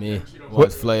that? Me.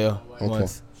 Once Flair. Okay.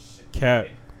 Once. Cap.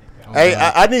 Hey,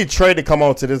 I need Trey to come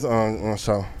on to this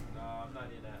show.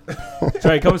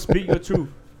 Trey, come speak your truth.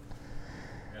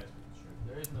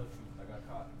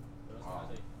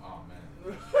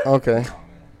 Okay,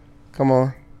 come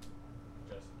on.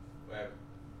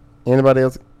 Anybody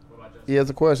else? He has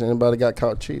a question. Anybody got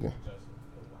caught cheating?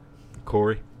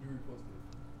 Corey.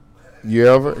 You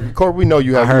ever? Corey, we know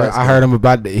you have. I heard him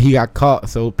about he got caught.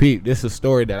 So Pete, this is a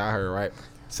story that I heard, right?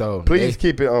 So Please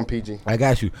keep it on PG. I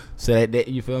got you. So that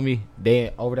you feel me?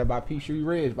 They over there by Peachtree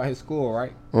Ridge by his school,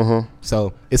 right? Mm-hmm.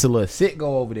 So it's a little sit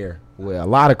go over there with a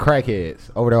lot of crackheads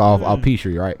over there off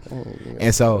Peachtree, right?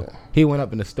 And so he went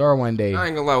up in the store one day. I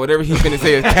ain't gonna lie, whatever he's gonna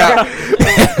say is cap.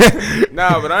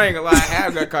 Nah, but I ain't gonna lie, I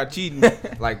have got caught cheating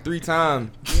like 3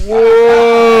 times.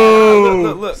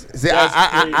 Whoa! Look. See,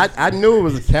 I knew it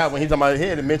was a cat when he talking about he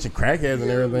had to mention crackheads and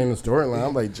everything in the storyline.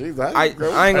 I'm like, jeez, I ain't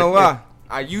gonna lie.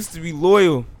 I used to be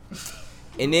loyal,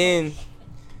 and then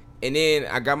And then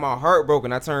I got my heart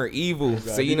broken. I turned evil.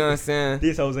 So you know what I'm saying?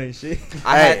 These hoes ain't shit.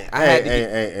 I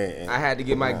had to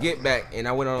get my get back, and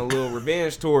I went on a little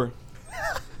revenge tour.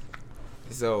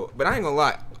 So, but I ain't gonna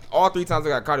lie. All 3 times I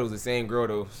got caught, it was the same girl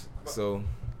though. So.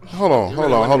 Hold on.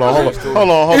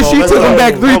 And she took him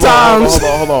back 3 times.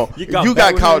 Hold on. You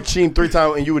got caught cheating 3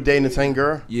 times, and you were dating the same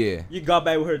girl? Yeah. You got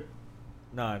back with her.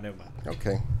 Nah, never mind.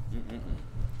 Okay.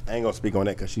 I ain't gonna speak on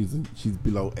that because she's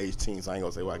below 18, so I ain't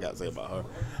gonna say what I got to say about her.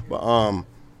 But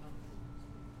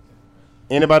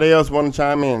anybody else want to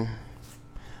chime in?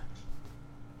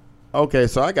 Okay,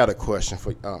 so I got a question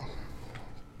for you.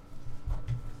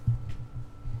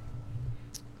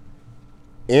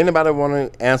 Anybody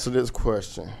want to answer this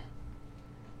question?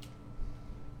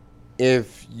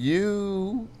 If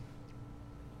you,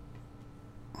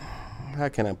 how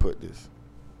can I put this?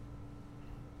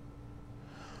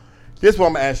 This is what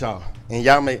I'm gonna ask y'all, and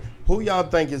y'all who y'all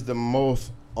think is the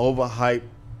most overhyped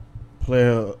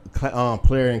player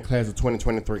in class of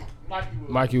 2023?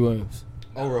 Mikey Williams.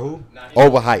 Over who?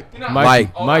 Overhyped.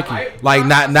 Mikey. Like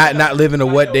not living to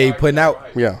what they putting out.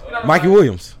 Yeah. Mikey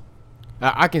Williams.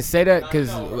 I can say that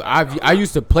because I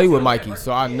used to play with Mikey,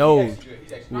 so I know.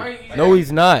 No,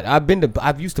 he's not.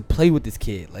 I've used to play with this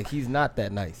kid. Like, he's not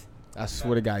that nice. I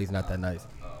swear to God, he's not that nice.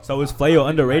 So is Flayo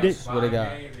underrated? Swear to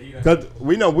God. Cause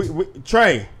we know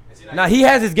Trey. Nah, he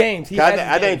has his games.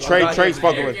 I think Trey's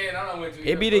fucking with.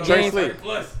 It be the Trey games. Sleep.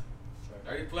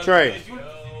 Trey.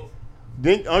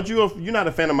 Aren't you're not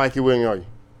a fan of Mikey Williams, are you?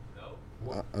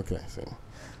 No. Okay.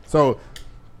 So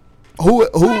who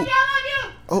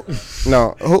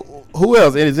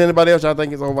else? Is anybody else y'all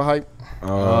think is overhyped?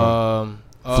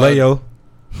 Flayo.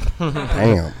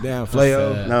 Damn,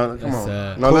 Flayo. No, come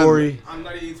on. Corey.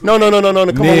 No. Come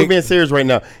on, we're being serious right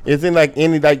now. Isn't like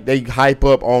any like they hype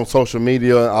up on social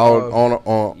media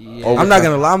on. Yeah. I'm not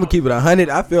gonna lie. I'm gonna keep it 100.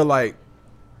 I feel like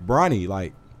Bronny,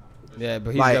 like. Yeah, but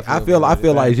he's like I feel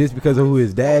like just because of who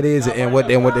his dad is and what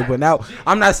they putting out.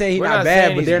 I'm not saying he's not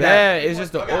bad, but they're bad. It's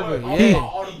just the over.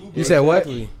 Yeah. You said what?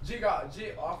 He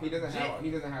doesn't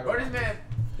have. Bro, this man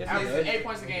averages 8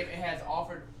 points a game and has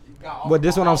offered. But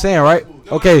this is what I'm saying, right?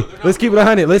 Okay, let's keep it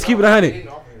 100.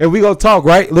 If we go talk,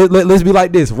 right? Let's be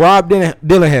like this. Rob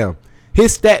Dillingham,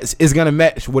 his stats is gonna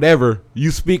match whatever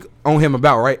you speak on him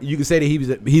about, right? You can say that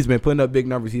he's been putting up big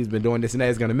numbers, he's been doing this and that.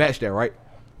 It's gonna match that, right?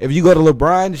 If you go to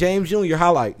LeBron James Jr.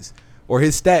 highlights or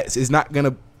his stats, is not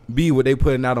gonna be what they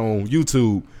putting out on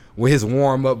YouTube with his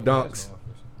warm up dunks,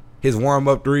 his warm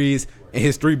up threes, and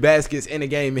his 3 baskets in the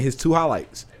game and his 2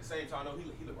 highlights. At the same time, no,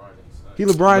 He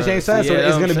LeBron James son, so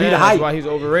it's gonna be the hype. That's why he's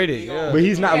overrated. Yeah. But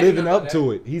he's not living up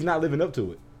to it. I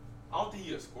don't think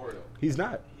he's a scorer though. He's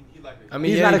not.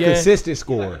 He's not a consistent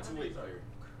scorer.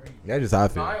 That's just how I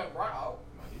feel.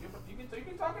 You been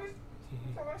talking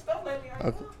stuff lately.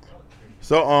 Okay.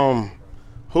 So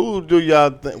who do y'all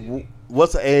think?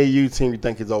 What's the AAU team you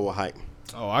think is overhyped?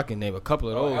 Oh, I can name a couple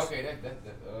of those.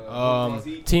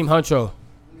 Okay, Team Huncho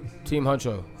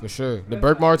for sure. The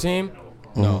Berkmar team.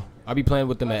 No, I be playing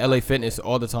with them at LA Fitness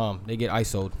all the time. They get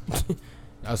ISO'd.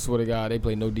 I swear to God, they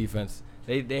play no defense.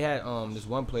 They had this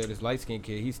one player, this light skinned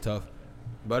kid. He's tough,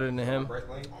 better than him.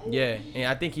 Yeah, and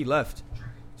I think he left.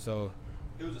 So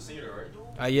he was a senior,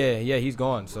 right? Yeah, he's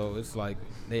gone. So it's like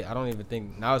I don't even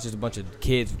think now it's just a bunch of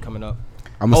kids coming up.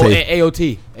 I'm gonna say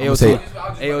AOT. Say,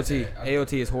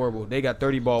 AOT is horrible. They got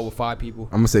 30 ball with 5 people.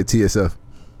 I'm gonna say TSF.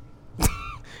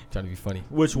 Trying to be funny.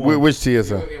 Which one? Which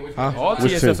TSF? All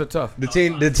TSFs are tough. The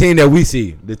team that we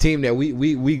see. The team that we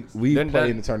play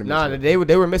in the tournament. Nah, they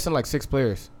were missing like 6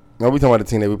 players. No, we talking about the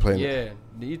team that we played. Yeah.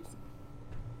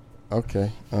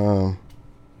 Okay.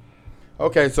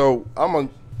 Okay, so I'm gonna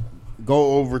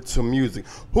go over to music.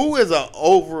 Who is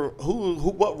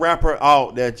what rapper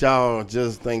out that y'all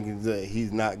just think that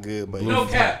he's not good? But no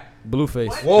cap.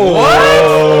 Blueface. Whoa.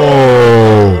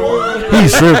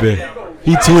 He's tripping.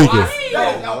 He tweaking.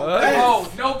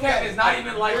 No cap is not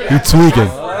even like that. You tweaking.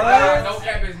 No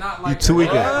cap is not like you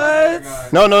tweaking.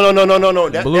 No.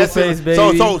 Blueface, baby.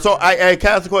 So I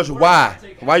ask the question. Why?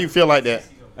 Why you feel like that?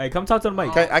 Hey, come talk to the mic.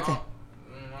 I can.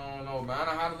 I don't know, man. I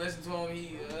don't know how to listen to him.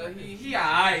 He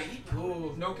alright. He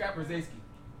cool. No cap or Zaysky.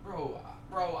 Bro.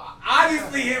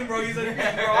 Obviously him, bro. He's a bro.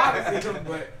 Obviously him,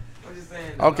 but I'm just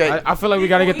saying. Okay. I feel like we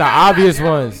gotta get the obvious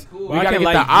ones. We gotta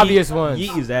get the obvious ones.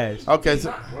 Yeet his ass. Okay.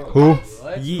 So, who?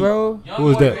 Yeet. Bro. Who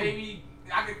is that? There you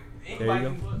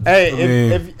go. Hey,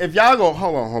 if y'all go,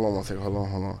 hold on 1 second. Hold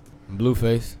on.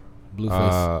 Blueface.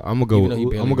 I'm gonna go with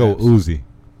Uzi.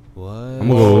 What? I'm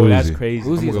gonna go with Uzi. That's crazy.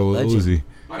 I'm gonna go with Uzi.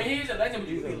 I mean, he's a legend,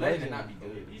 but you can legend and not be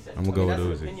good. I'm gonna go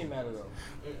with Uzi.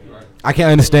 I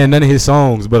can't understand none of his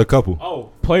songs, but a couple.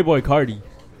 Oh, Playboy Cardi.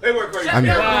 Shut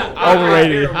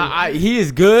Overrated. He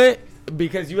is good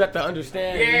because you have to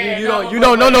understand. You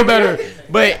don't know no better.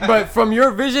 But from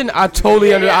your vision, I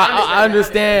totally I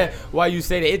understand why you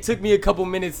say that. It took me a couple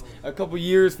minutes, a couple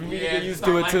years for me to get used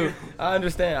to it too. I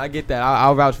understand. I get that.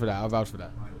 I'll vouch for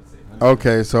that.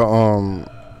 Okay, so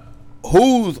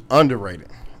who's underrated?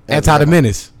 Anti the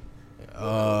Menace.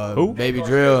 Who? Baby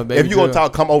Drill. If you gonna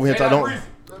talk, come over here.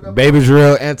 Baby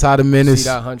Drill, Anti the Menace. See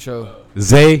that Huncho.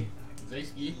 Zay.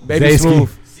 Baby Smooth.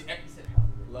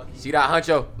 See that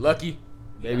Huncho. Lucky.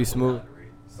 Baby Smooth.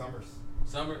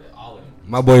 Summer, all of them.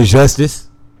 My boy Justice.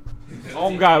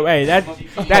 Oh God, hey,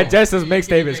 that Justice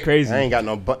mixtape is crazy. I ain't got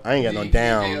no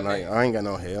down. Like I ain't got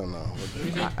no hell no.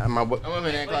 I'm in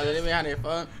that closet. They behind there,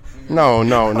 fuck. No,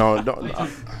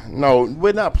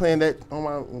 we're not playing that on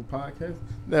my podcast.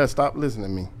 Yeah, stop listening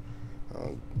to me.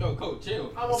 Yo, coach,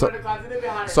 chill.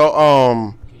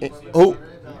 So, who?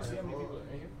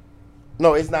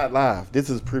 No, it's not live. This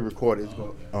is pre-recorded. It's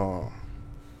I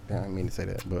didn't mean to say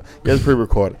that, but yeah, it's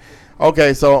pre-recorded.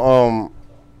 Okay, so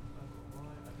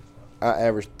I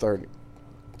averaged 30.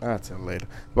 I'll tell you later.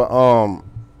 But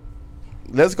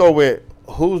let's go with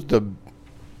who's the.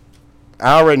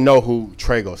 I already know who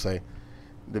Trey gonna say.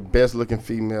 The best looking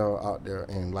female out there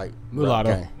in like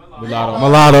Mulatto. Big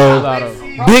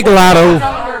Lotto.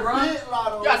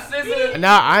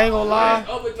 Now I ain't gonna lie.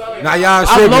 Now y'all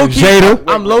tripping. Jada.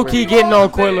 I'm low key getting on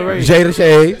Coil Ray. Jada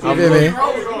Shades. You feel me?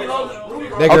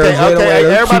 That girl Jada Wade,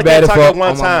 everybody can talk at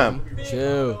one time.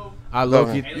 Chill. I low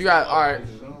key. You got all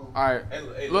right.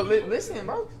 Look, listen,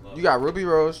 bro. You got Ruby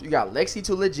Rose. You got Lexi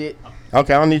Too Legit.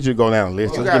 Okay, I don't need you to go down the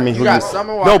list. Just give me who you got.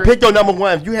 Summer Walker. No, pick your number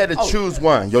one. If you had to choose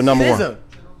one, your number one.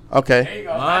 Okay.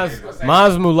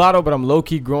 Mine's Mulatto, but I'm low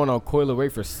key growing on Coil Ray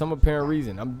for some apparent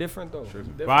reason. I'm different though.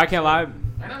 But I can't lie.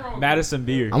 Madison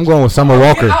Beer. I'm going with Summer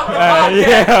Walker.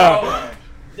 Yeah.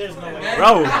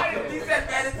 Bro.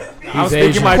 I'm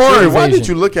speaking my Corey, truth. why did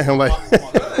you look at him like?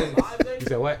 You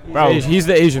said what? Bro, he's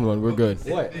the Asian one. We're good.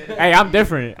 What? Hey, I'm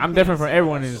different. I'm different from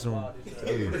everyone in this room.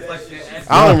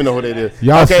 I don't even know who that is.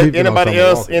 Y'all Okay, sleeping on anybody Summer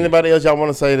else? Walker. Anybody else y'all want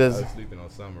to say this? Sleeping on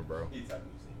Summer, bro.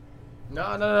 No.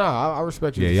 I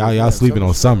respect you. Yeah, y'all sleeping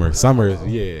on Summer. Summer is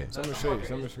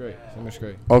Summer's great.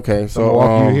 Okay, Summer so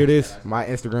Walker, you hear this? My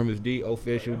Instagram is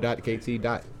dofficial.kt.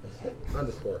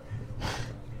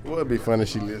 would be funny if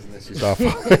she listening. She start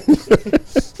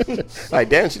following. Like,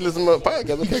 damn, she listen to my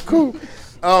podcast. Okay, cool.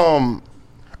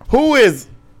 Who is?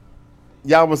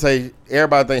 Y'all would say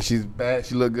everybody thinks she's bad.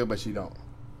 She look good, but she don't.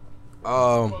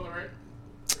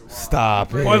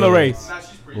 Stop it. Coil Ray.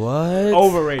 What?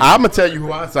 Overrated. I'm gonna tell you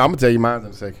who I say. I'm gonna tell you mine in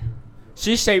a second.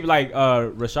 She's shaped like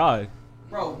Rashad.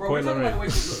 Bro, Coil we're talking Ray. about the way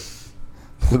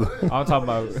she looks. I'm talking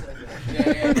about.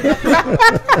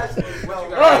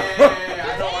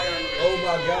 Oh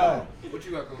my God. What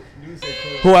you got, coach?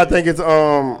 Who I think it's Hey,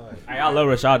 I love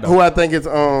Rashad though. Who I think it's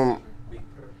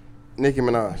Nicki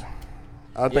Minaj.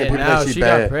 I think people now think she she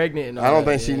got bad. pregnant and all I don't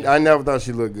that, think she. I never thought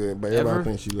she looked good, but everybody Ever?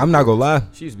 thinks she looked. I'm not gonna lie.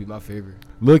 She used to be my favorite.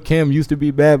 Lil' Kim used to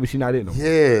be bad, but she not in them.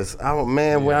 Yes,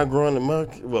 when I grew in the muck,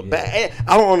 bad.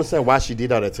 I don't understand why she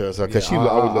did all that to herself because she always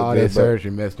all looked that good.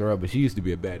 surgery messed her up, but she used to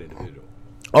be a bad individual.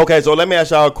 Okay, so let me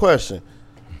ask y'all a question.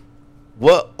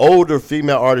 What older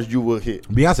female artist you would hit?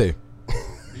 Beyonce.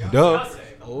 Duh.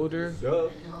 Older.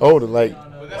 Older, like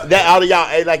that out of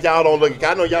y'all. Like y'all don't look.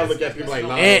 I know y'all look at people like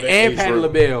And Patti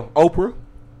LaBelle. Oprah.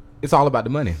 It's all about the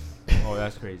money. Oh,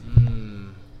 that's crazy.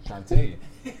 Trying to tell you.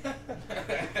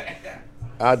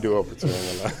 I do Oprah too.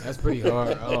 That's pretty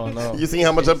hard. I don't know. You see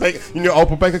how much I pay? You know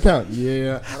Oprah bank account?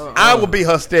 Yeah. I would be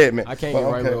her stedman. I can't get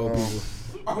right with old people.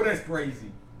 Oh, that's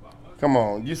crazy. Come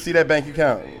on, you see that bank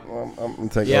account? I'm gonna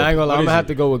take. Yeah, Oprah. I ain't gonna lie. I'm gonna have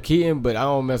to go with Keaton, but I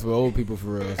don't mess with old people for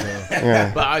real. So.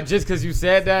 Yeah. But just because you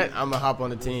said that, I'm gonna hop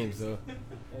on the team. So.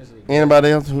 Anybody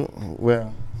else? Who you? I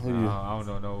don't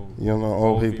know. No. You don't know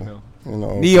old people. female. You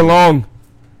know old Nia Long.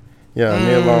 Yeah,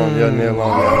 Neil Long. Yeah, Neil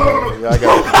Long. Yeah, I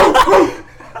got it.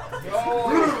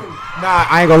 Nah,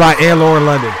 I ain't gonna lie. And Lauren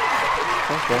London.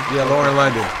 Okay. Yeah, Lauren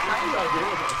London.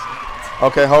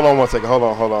 Okay, hold on one second. Hold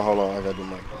on. I gotta do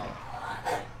my.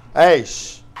 Hey,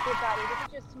 shh. Everybody, this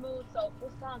is your smooth, soulful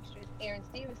songstress, Aaron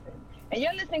Stevenson. And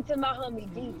you're listening to my homie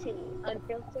DT,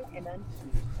 unfiltered and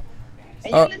uncensored.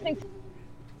 And you're listening to...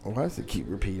 Why does it keep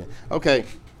repeating? Okay,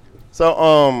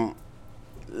 so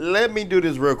let me do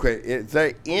this real quick. Is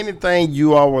there anything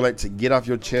you all would like to get off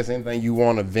your chest? Anything you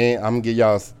want to vent? I'm gonna give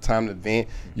y'all time to vent.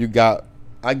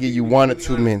 I give you 1 or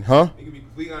 2 minutes, huh? You can be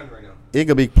completely honest right now. It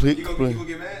could be You gonna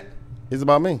get mad? It's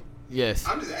about me. Yes.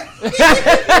 I'm just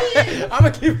asking. I'm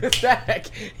gonna keep it stack.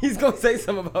 He's gonna say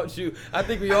something about you. I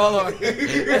think we all are. I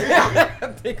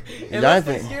think, unless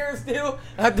they're scared still,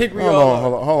 I think we all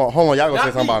are. Hold on. Y'all gonna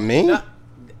say something about me? Not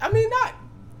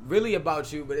really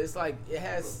about you, but it's like it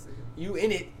has you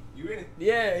in it. You in it?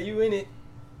 Yeah, you in it.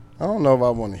 I don't know if I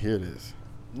want to hear this.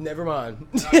 Never mind.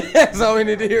 That's all we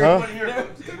need to hear. Huh?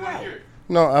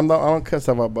 No, I don't cut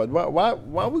stuff out. But why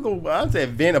we go? I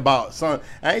said vent about something.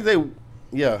 I ain't say.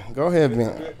 Yeah, go ahead,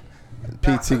 vent.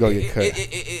 PT gonna get cut.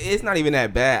 It's not even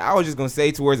that bad. I was just gonna say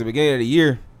towards the beginning of the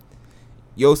year,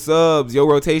 your subs,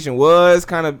 your rotation was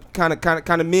kind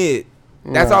of mid.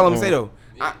 That's all I'm gonna say though.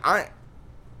 I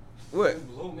what?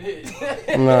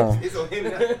 No. It's on him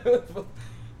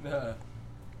now. Nah.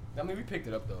 I mean, we picked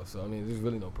it up though, so I mean, there's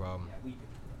really no problem.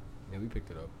 Yeah, we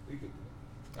picked it up.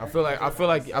 I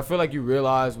feel like you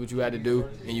realized what you had to do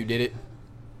and you did it.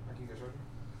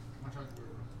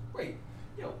 Wait,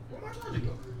 yo, where my charger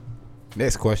go?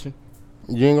 Next question.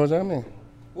 You ain't gonna tell me.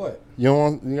 What? You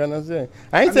got nothing to say.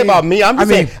 I ain't say about me. I'm just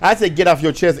saying. I said get off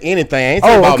your chest anything. I ain't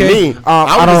say about me.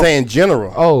 I'm just saying in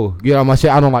general. Oh, get on my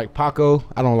shit. I don't like Paco.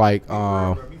 I don't like.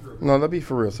 No, let's be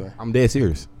for real, sir. I'm dead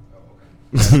serious.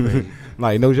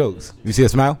 Like no jokes. You see a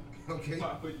smile? Okay.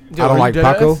 I don't like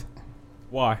Paco.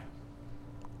 Why?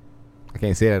 I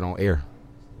can't say that on air.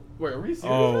 Wait, are we serious?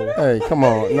 Oh. Hey, come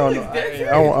on. No.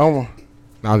 I want.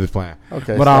 No, I'm just playing.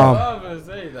 Okay. But I'm gonna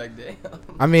say like, damn.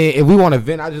 I mean, if we want to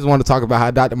vent, I just want to talk about how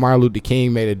Dr. Martin Luther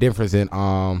King made a difference in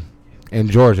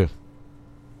Georgia.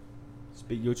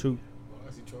 Speak your truth.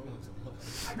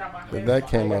 But that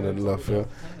came out of the left field.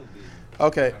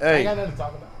 Okay. Hey.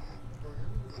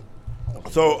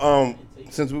 So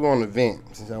since we want to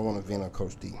vent, since I want to vent on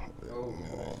Coach D,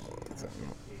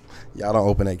 y'all don't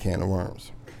open that can of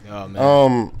worms. Oh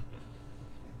man.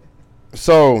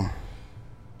 So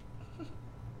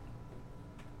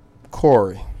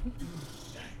Corey.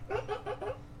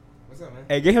 What's up, man?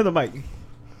 Hey, get him the mic.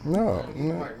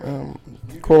 No.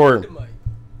 Corey.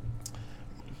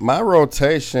 My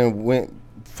rotation went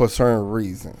for certain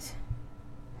reasons.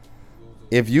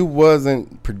 If you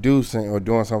wasn't producing or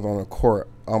doing something on the court,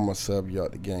 I'm going to sub you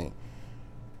out the game.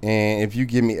 And if you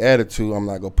give me attitude, I'm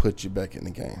not going to put you back in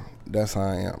the game. That's how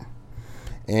I am.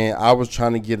 And I was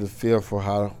trying to get a feel for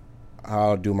how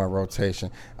I do my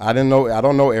rotation. I don't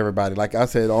know everybody. Like I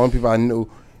said, the only people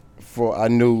I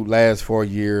knew last 4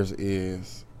 years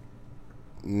is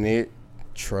Nick,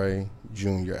 Trey,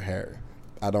 Junior, Harry.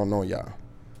 I don't know y'all.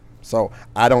 So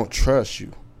I don't trust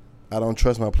you. I don't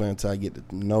trust my player until I get to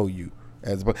know you.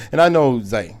 And I know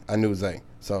Zay. I knew Zay.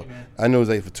 So I knew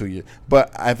Zay for 2 years.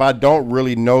 But if I don't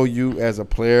really know you as a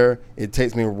player, it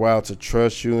takes me a while to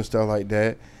trust you and stuff like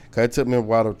that. Because it took me a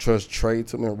while to trust Trey. It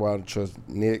took me a while to trust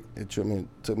Nick. It took me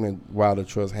a while to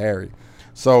trust Harry.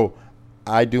 So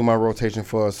I do my rotation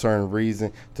for a certain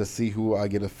reason to see who I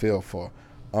get a feel for.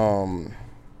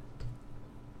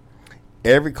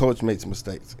 Every coach makes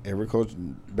mistakes. Every coach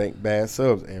make bad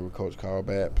subs. Every coach call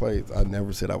bad plays. I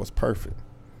never said I was perfect.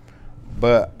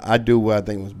 But I do what I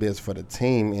think was best for the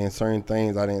team, and certain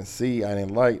things I didn't see, I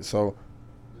didn't like, so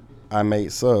I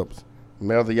made subs.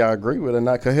 Whether y'all agree with it or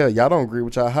not, because hell, y'all don't agree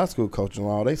with y'all high school coaches and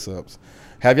all they subs.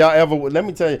 Have y'all ever, let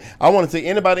me tell you, I want to see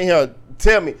anybody in here,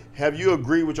 tell me, have you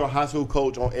agreed with your high school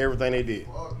coach on everything they did?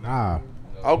 Nah.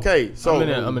 Okay, so.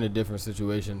 I'm in a different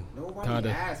situation.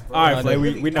 Kinda. All right, Flay,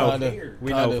 we know. We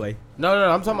know, Kinda. Flay. No,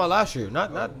 I'm talking about last year.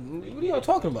 Not. What are y'all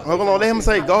talking about? Hold on, let him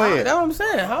say, go ahead. That's what I'm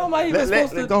saying. How am I even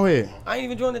supposed to? Go ahead. I ain't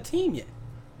even joined the team yet.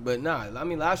 But nah, I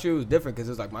mean, last year was different because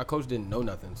it was like my coach didn't know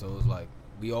nothing, so it was like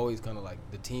we always kind of like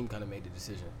the team kind of made the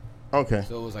decision. Okay.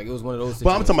 So it was one of those.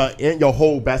 But I'm talking about in your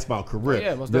whole basketball career.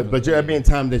 Yeah, most definitely. But there been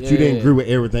time that you didn't agree with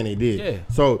everything they did. Yeah.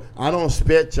 So I don't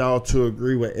expect y'all to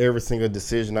agree with every single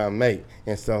decision I make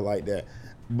and stuff like that.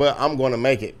 But I'm going to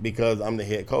make it because I'm the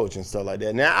head coach and stuff like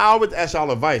that. Now, I always ask y'all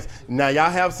advice. Now,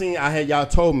 y'all have seen, y'all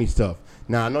told me stuff.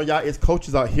 Now, I know y'all, it's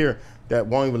coaches out here that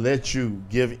won't even let you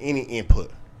give any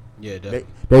input. Yeah, definitely.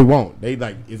 They won't. They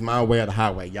like, it's my way or the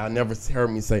highway. Y'all never heard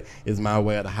me say, it's my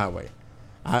way or the highway.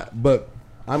 But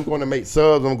I'm going to make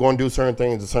subs. I'm going to do certain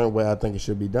things a certain way I think it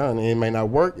should be done. And it may not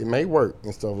work. It may work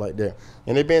and stuff like that.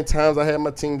 And there been times I had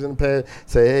my teams in the past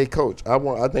say, hey, coach,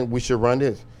 I think we should run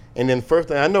this. And then the first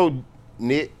thing I know,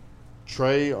 Nick,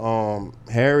 Trey,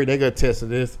 Harry, they got tested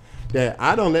this. That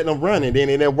I don't let them run it, then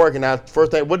it ain't working. Now,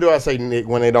 first thing, what do I say, Nick,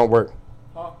 when they don't work?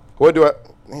 Huh? What do I?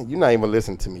 Man, you're not even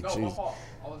listening to me. No, jeez.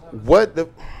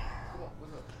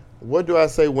 What do I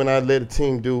say when I let a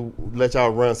team let y'all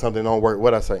run something don't work?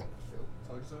 What I say? I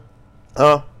told you so.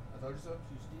 Huh? I told you so.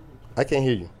 I can't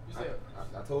hear you. You said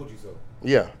I told you so.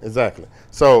 Yeah, exactly.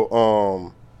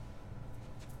 So,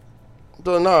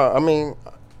 So, no, I mean,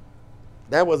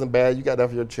 that wasn't bad. You got that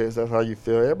off your chest. That's how you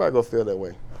feel. Everybody gonna feel that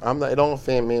way. It don't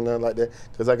offend me nothing like that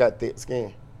because I got thick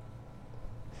skin.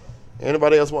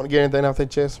 Anybody else want to get anything off their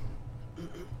chest?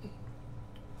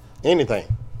 Anything?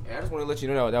 Yeah, I just want to let you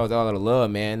know that was all out of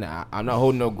love, man. I'm not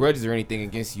holding no grudges or anything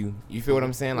against you. You feel what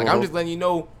I'm saying? Like, I'm just letting you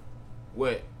know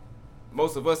what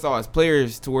most of us saw as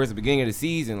players towards the beginning of the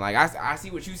season. Like, I see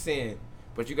what you're saying,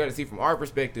 but you got to see from our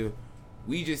perspective,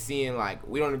 we just seeing, like,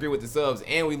 we don't agree with the subs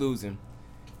and we losing.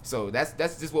 So that's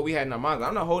just what we had in our minds.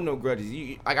 I'm not holding no grudges.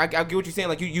 I get what you're saying.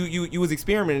 Like, you was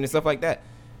experimenting and stuff like that.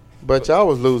 But y'all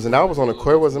was losing. I was on the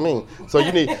court. It wasn't me. So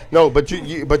you need but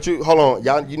you hold on.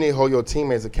 Y'all, you need to hold your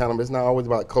teammates accountable. It's not always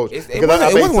about coach. It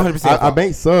wasn't 100%. I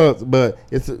make subs, but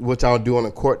it's what y'all do on the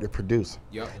court to produce.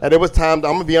 Yep. And there was time.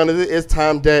 I'm gonna be honest. It's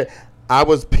time that I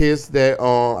was pissed that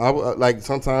like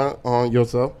sometimes on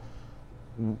yourself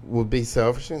would be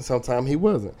selfish and sometimes he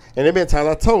wasn't. And there been times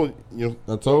I told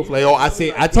Flayo,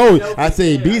 I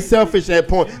said be selfish at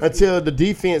point until the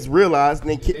defense realized and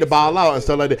then kick the ball out and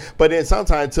stuff like that. But then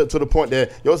sometimes to the point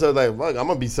that yourself like, look, I'm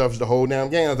gonna be selfish the whole damn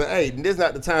game. I was like, hey, this is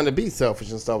not the time to be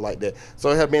selfish and stuff like that. So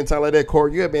it had been time like that,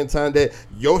 Corey. You had been time that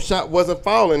your shot wasn't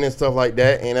falling and stuff like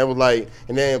that. And it was like,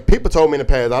 and then people told me in the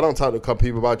past, I don't talk to a couple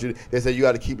people about you. They said you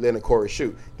got to keep letting Corey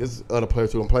shoot. There's other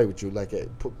players who can play with you, like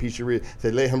Pisha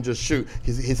said, let him just shoot.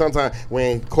 He sometimes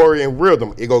when Corey in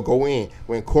rhythm, it go in.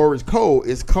 When Corey's cold,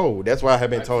 it's cold. That's why I have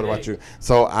been told about you.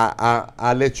 So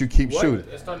I let you keep shooting.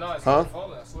 Huh?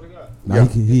 No,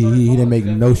 he didn't make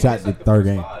no shot the third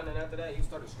game.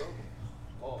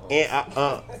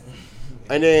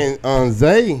 And then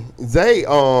Zay,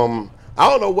 I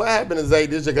don't know what happened to Zay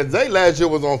this year because Zay last year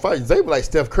was on fire. Zay was like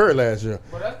Steph Curry last year.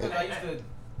 But that's because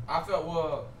I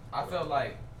felt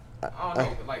like I don't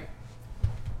know, like.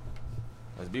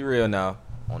 Let's be real now.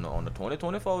 On the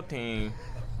 2024 team,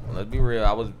 let's be real.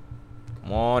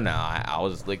 Come on now. I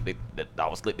was slick the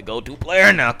go-to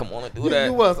player now. Come on and do that.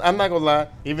 You was. I'm not gonna lie.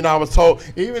 Even though I was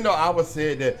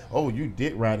said that, oh, you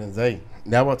did right in Zay.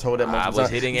 Now I told that much. I was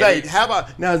hitting Zay, it. how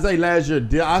about now Zay last year?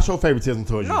 Did I show favoritism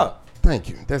towards you? No. Thank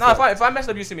you. If I messed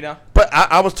up, you see me now. But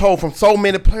I was told from so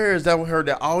many players that we heard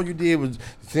that all you did was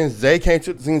since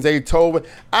Zaytoven.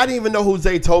 I didn't even know who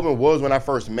Zaytoven was when I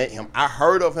first met him. I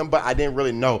heard of him, but I didn't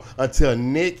really know until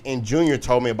Nick and Junior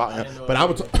told me about him. But I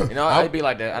was, I'd be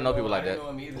like that. I know people like that.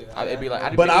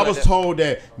 I was told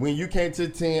that when you came to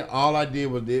the team, all I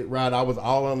did was right. I was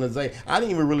all on the Zay. I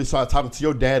didn't even really start talking to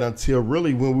your dad until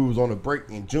really when we was on a break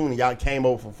in June. Y'all came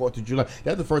over for 4th of July.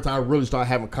 That's the first time I really started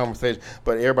having conversations.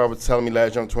 But everybody was telling me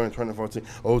last year in 2014,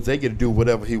 oh, Zay get to do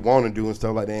whatever he want to do and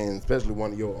stuff like that. And especially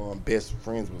one of your best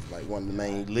friends was like one of the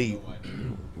main lead.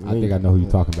 I think I know who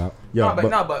you're talking about. Yeah, but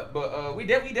we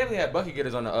definitely had bucket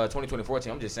getters on the 2024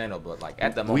 team. I'm just saying though, but like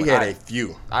at the moment we had a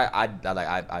few. I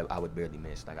would barely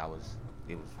miss. Like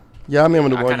Yeah, I remember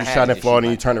the one you shot in Florida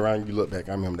and you turned around and you looked back.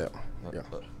 I remember that one.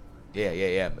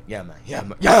 Yeah,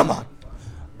 man.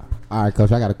 All right,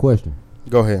 Coach, I got a question.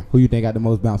 Go ahead. Who you think got the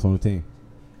most bounce on the team?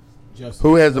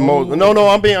 Who has the most? No,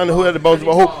 I'm being on who has the most.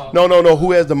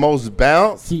 Who has the most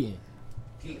bounce? Keaton.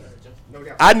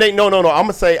 I think no. I'm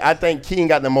gonna say I think Keaton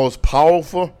got the most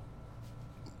powerful.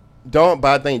 But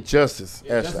I think Justice.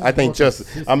 Yeah, actually, I think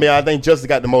Justice. I think Justice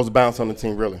got the most bounce on the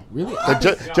team. Really.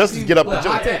 Justice get up.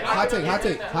 Hot take.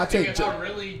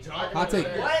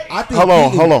 Hold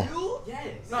on. No,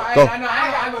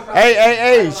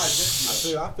 Hey.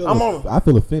 I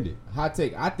feel offended. Hot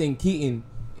take. I think Keaton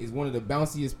is one of the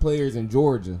bounciest players in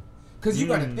Georgia. Cause you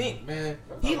gotta think, man.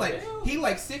 He like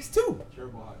 6'2".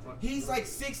 He's like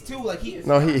 6'2". Like he.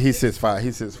 No, he's 6'5".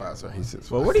 He's 6'5", sir. He's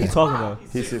 6'5". Well, what are you talking about?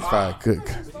 He's 6'5". Good.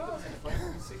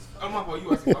 Oh, my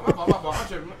fault. I'm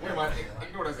sure.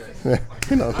 Ignore that.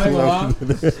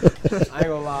 I ain't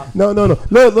gonna lie. No.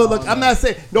 Look. I'm not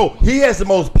saying no. He has the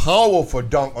most powerful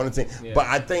dunk on the team, but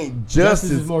I think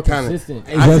Justice is more kind of. consistent.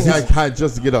 I think I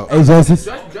just get up. Hey, Justice.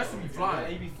 Justice be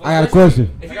flying. I got a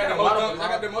question. If you got the most dunks, I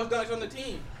got the most dunks on the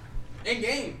team in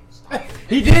games.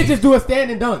 He did just do a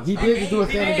standing dunk. He did just do a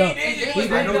standing dunk.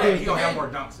 He gonna have more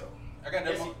dunks though. I got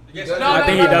that. I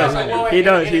think he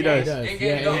does. He does.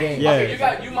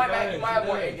 Yeah. You might have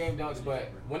more in-game dunks, but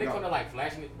when it comes to like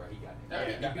flashing it, bro, he got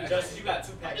it. Justice, you got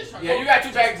 2 packages. Yeah, you got 2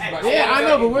 packages. Bro. Yeah, I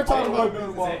know, but we're talking about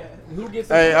who gets.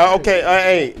 Hey, okay.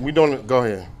 Hey, we doing it. Go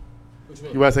ahead.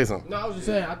 You want to say something? No, I was just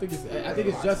saying. I think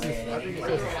it's Justice.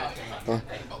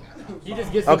 He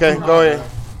just gets. Okay, go ahead.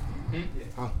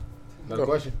 Another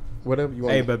question. Whatever you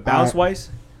want. Hey, but bounce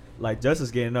wise, like Justice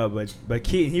getting up, but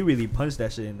Keaton, he really punched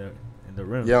that shit in the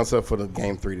rim. Yeah, I'm set for the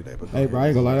game 3 today. But Hey, bro, I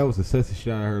ain't gonna lie, that was the sexy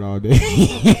shot I heard all day.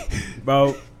 Bro,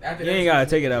 you ain't gotta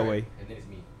take it that way.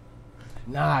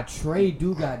 Nah, Trey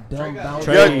do got dumb bounce.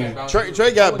 Yeah,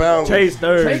 Trey got bounce. Trey's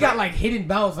third. Trey got like hidden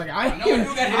bounce. Like I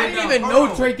didn't even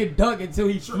know Trey could dunk until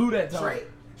he flew that time.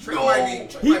 Trey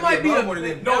He might be a no.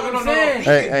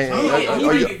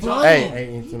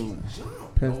 Hey.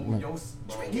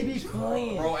 He be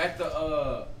playing. Bro, at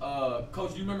the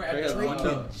coach, you remember at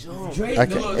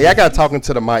the I got talking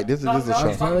to the mic. This is a show.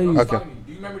 Okay.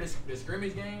 Do you remember the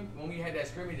scrimmage game when we had that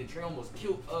scrimmage and Trey almost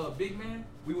killed Big Man?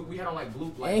 We had on like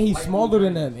blue. Like, And he's smaller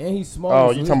than them. And he's smaller.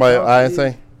 Oh, you talking about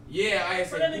ISA? Yeah,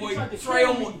 ISA. Boy, Trey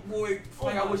almost. Boy,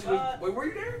 I wish you was. Wait, were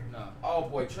you there? No. Oh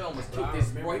boy, Trey almost killed this.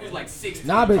 Boy, he was like 6.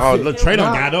 Nah, but oh, look, Trey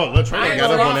done got up. Look, Trey done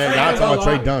got up on that. Y'all talking about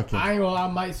Trey dunking. I ain't gonna lie, I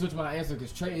might switch my answer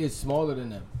because Trey is smaller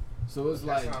than them. So it's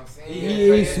like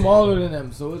he's smaller than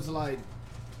them. So it's like,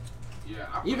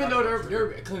 even though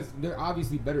they're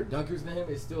obviously better dunkers than him,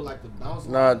 it's still like the bounce.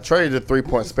 Nah, Trey's the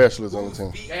 3-point specialist on the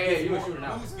team. Hey,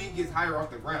 whose feet gets higher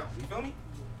off the ground? You feel me?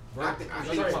 I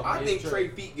think Trey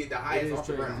feet get the highest off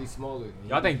the ground. He's smaller.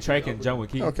 Y'all think Trey can jump with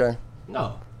Keaton? Okay.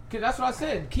 No, because that's what I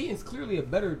said. Keaton's clearly a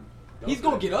better. He's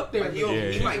gonna get up there.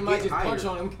 He might just punch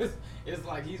on him because it's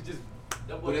like he's just.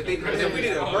 But if we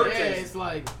did a hurt test, it's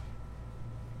like.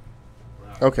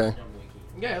 Okay.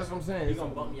 Yeah, that's what I'm saying. He's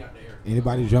gonna bump me out there.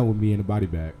 Anybody jump with me in the body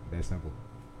bag? That simple.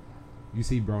 You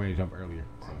see, bro ain't jump earlier.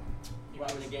 So. He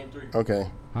might win in game 3.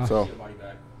 Okay. Huh? So.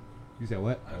 You said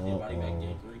what? I see a body bag in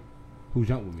game 3. Who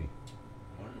jumped with me?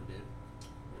 One of them did.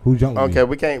 Who jumped with me? Okay,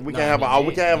 we can't have an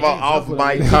off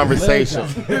mic conversation.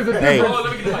 Hey,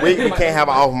 we can't have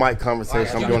an off mic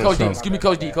conversation. I'm doing a show. Excuse me,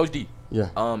 Coach D. Yeah.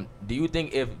 Do you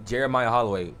think if Jeremiah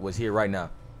Holloway was here right now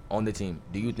on the team,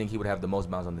 do you think he would have the most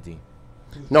bounce on the team?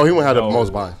 No, he wouldn't have the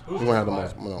most bounce. He wouldn't have the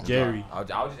most. No. Jerry. I was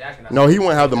just asking. No, he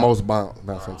wouldn't have the most bounce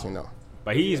on the team. No.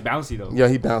 But he's bouncy though. Yeah,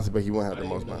 he bouncy, but he wouldn't have the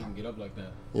most He bounce. can get up like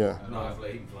that. Yeah. No, I feel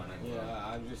like he can fly.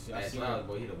 Yeah, I seen it.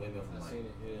 Boy, he the windmill from I seen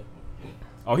it. Yeah.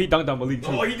 Oh, he dunked on Malik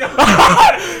too. Oh, he dunked.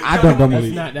 I dunked on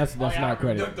Malik. That's not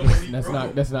credit.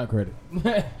 That's not credit.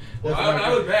 That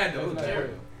was bad though. It was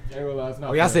terrible.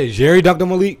 Oh, y'all said Jerry dunked on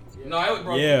Malik? No, it was,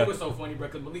 bro. Yeah. It was so funny, bro.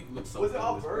 Because Malik looked so. Was it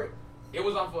off Bird? It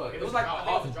was off. It was like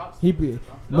off the drops.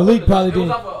 Malik probably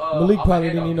didn't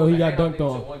even know he got dunked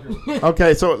on.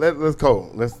 Okay, so let's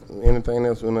go. Anything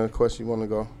else? Another question you want to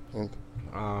go?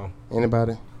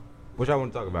 Anybody? What y'all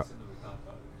want to talk about?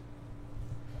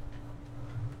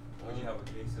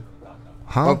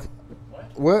 Huh? Okay.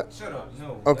 What? Shut up.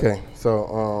 No. Okay,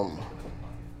 so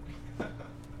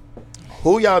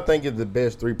who y'all think is the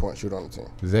best 3-point shooter on the team?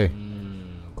 Zay.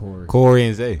 Corey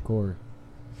and Zay. Corey.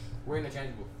 We're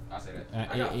interchangeable. I say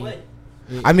that. I got Flake.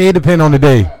 I mean, it depends on the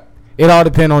day. It all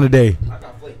depends on the day. I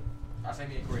got Flake. I say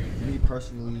me and Corey. Me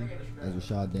personally, as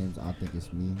Rashad Dames, I think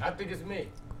it's me. I think it's me.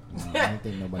 I don't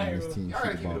think nobody on this team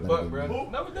shoot the ball better than me.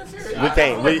 No, but that's serious. I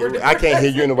can't hear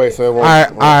you anyway, so it won't.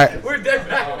 All right. We're dead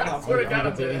back. I swear to God,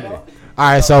 I'm dead. All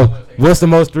right, so what's the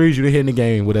most threes you hit in the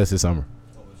game with us this summer?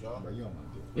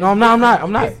 No, I'm not.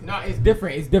 No, it's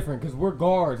different. It's different because we're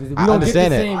guards. We I don't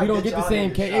understand get the that. same. We don't get the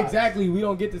same. Exactly. We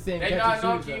don't get the same. They not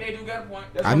no key. They do got a point.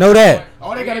 I know that.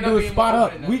 All they gotta do is spot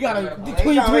up. We gotta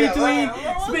tween,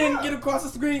 spin, get across the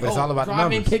screen. But it's all about the drive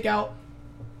in, numbers. kick out.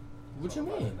 What you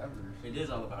mean? It is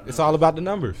all about. It's all about the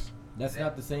numbers. That's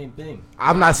not the same thing.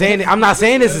 I'm not saying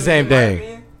it's the same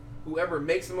thing. Whoever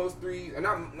makes the most threes, and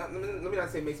let me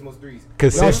not say makes the most threes.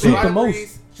 Consistent.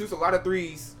 Shoots a lot of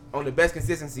threes on the best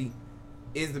consistency.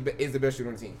 Is the best shooter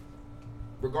on the team,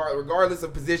 regardless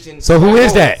of position. So who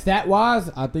is that? Stat wise,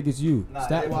 I think it's you.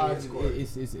 Stat wise,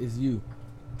 it's you.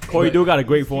 Corey do got a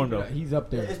great form though. He's up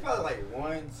there. It's probably like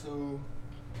 1, 2,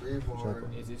 3, 4.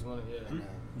 It's just one. Yeah.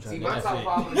 See, my top 5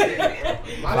 on the team.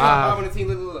 My top 5 on the team.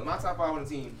 Look. My top 5 on the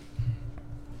team.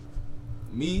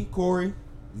 Me, Corey,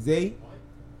 Zay,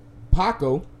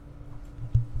 Paco.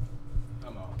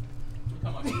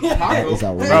 Paco.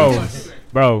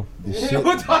 Bro. The shit,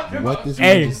 what this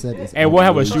Hey, man just said is we'll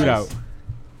have a outrageous. shootout.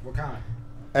 What kind?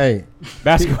 Hey,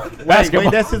 Basketball.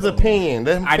 Wait, that's his opinion.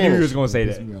 Let him I knew he finish. was gonna say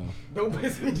Piss that. me off. Don't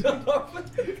piss me off.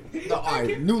 No, all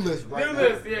right, new list right New now.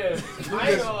 list, yeah. New I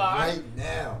ain't list gonna lie. right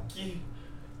now.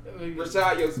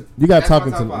 Rashad, You gotta That's talk my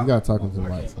into top you five. gotta talk into the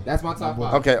mic. That's my top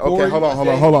 5. Okay, Corey, hold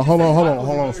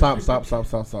on. Stop.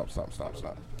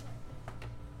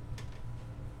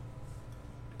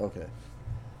 Okay.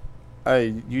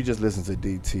 Hey, you just listen to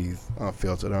DT's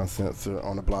Unfiltered, Uncensored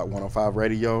on the Block 105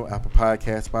 Radio, Apple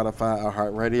Podcast, Spotify,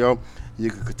 iHeartRadio. You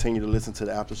can continue to listen to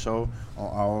the after show on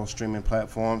all streaming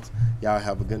platforms. Y'all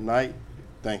have a good night.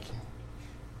 Thank you.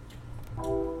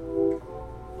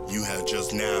 You have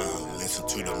just now listened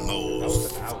to the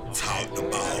most talked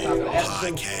about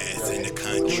podcast in the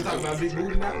Can we country. talk about Big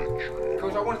Booty now?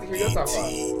 Coach, I wanted to hear your top 5.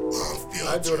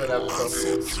 Unfiltered,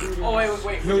 uncensored. Oh,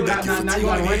 wait. No, now you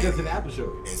gotta rank us in the after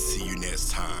show. And see you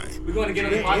next time. We're going to get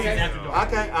on the podcast after dark.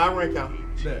 Okay, I'll rank out.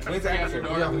 When's the after show?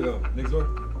 Where y'all gonna go? Next door?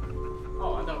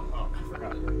 Oh, I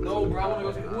forgot. No, bro, I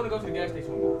want to go to the gas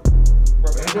station.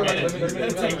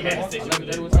 Let's take gas station.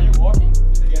 Are you walking?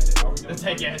 Let's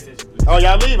take gas station. Oh,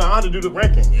 y'all leave. I want to do the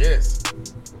ranking. Yes.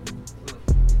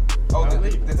 Oh,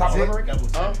 the top 11 ranking?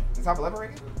 Huh? The top 11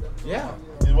 ranking? Yeah.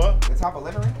 You what? The top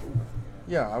 11 ranking?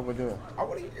 Yeah, I would do it. I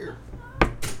want to hear.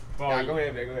 Nah, go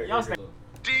ahead, man. Go ahead. Y'all stay.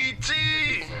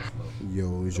 DT!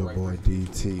 Yo, it's your boy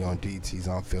DT on DT's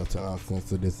Unfiltered,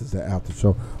 Uncensored. This is the after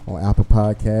show on Apple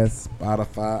Podcasts,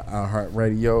 Spotify,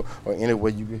 iHeartRadio, or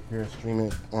anywhere you can hear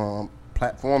streaming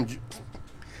platforms.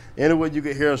 Anywhere you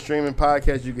can hear a streaming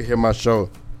podcast, you can hear my show.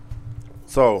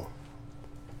 So,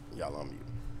 y'all on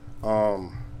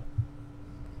mute.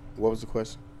 What was the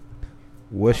question?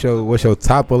 What's your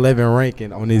top 11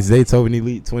 ranking on this Zaytoven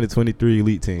Elite 2023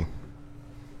 Elite team?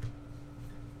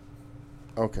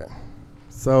 Okay.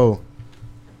 So,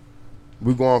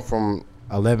 we're going from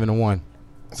 11 to 1.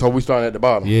 So we starting at the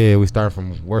bottom. Yeah, we start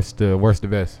from worst to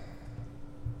best.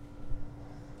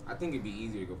 I think it'd be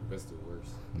easier to go from best to worst.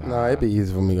 Nah, it'd be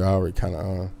easy for me. I already kind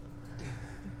of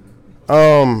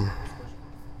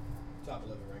Top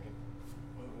 11 ranking.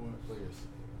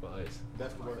 Players.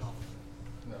 That's the worst.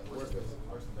 No, worst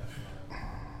and best.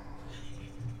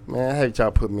 Man, I hate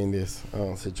y'all put me in this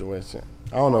situation.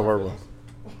 I don't know where.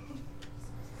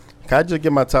 Can I just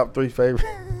get my top 3 favorite?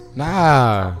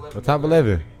 Nah, the top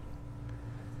 11.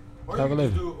 Or Top you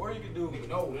 11. Could do, or you could do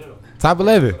no. Top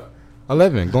 11.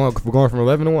 11. We're going from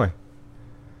 11 to 1.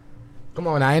 Come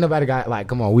on, now ain't nobody got like.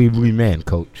 Come on, we men,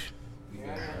 coach. We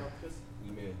man,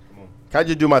 come on. Can I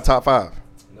just do my top 5?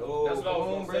 No, That's what I was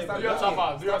come on, gonna say. bro. Do your top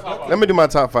 5. Do your top 5. Let me do my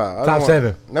top 5. I Top don't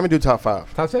 7. Let me do top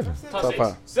 5. Top 7. Top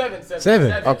 5. 7.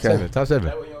 7. Okay. 7. Top 7.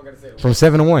 That way you don't gotta say it. From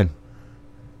 7 to 1.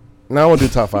 No, I want to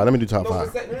do top 5. Let me do top No,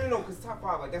 5. because top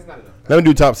 5, like, that's not enough. Let me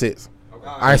do top 6. Okay.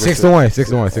 All right, 6 to 1. 6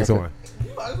 to 1. 6 to 1.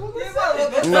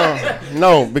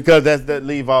 No, because that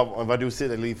leave off. If I do 6,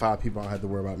 that leave 5 people. I don't have to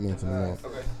worry about me. Okay.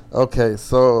 Okay,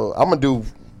 so I'm gonna do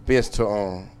best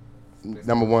to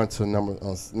number 1 to number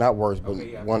not worst, but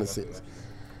Okay, yeah, 1 to okay, 6.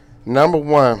 Number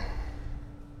 1,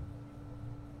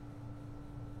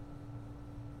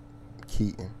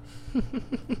 Keaton.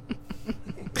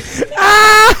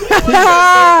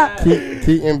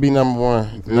 Keaton be number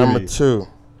 1. Number 2,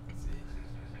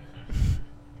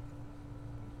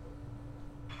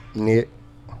 Nick.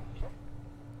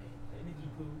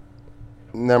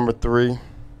 Number 3,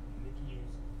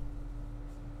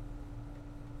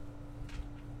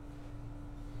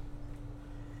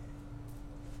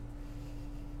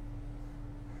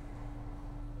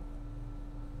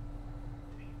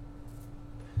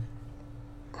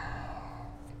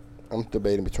 I'm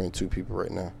debating between 2 people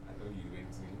right now. I know you debating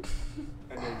between.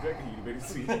 I know exactly who you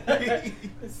debating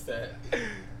between. It's sad.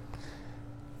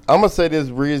 I'm gonna say this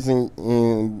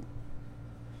reason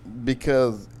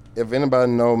because if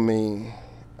anybody know me,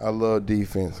 I love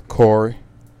defense. Corey,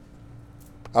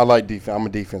 I like defense. I'm a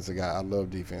defensive guy. I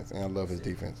love defense, and I love his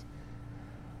defense.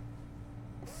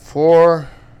 4,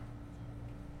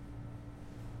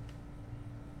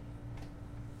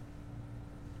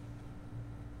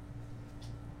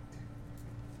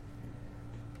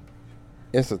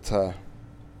 it's a tie.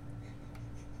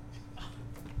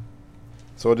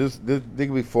 So this could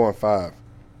be 4 and 5.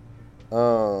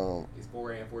 It's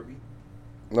 4A and 4B?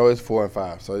 No, it's 4 and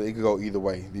 5. So it could go either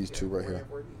way. These 2 right here.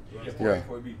 4A and 4B? Yeah, 4A and and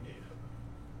 4B.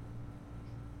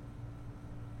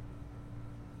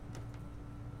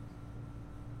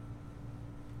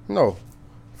 No,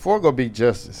 4 gonna be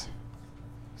Justice.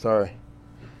 Sorry.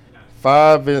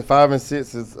 5 and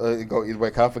 6 is it go either way.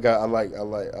 'Cause I forgot. I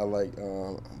like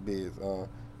Biz.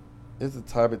 It's a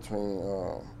tie between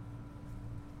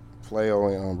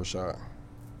Flayo and Rashad.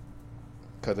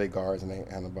 Cause they guards and they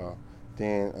hand the ball.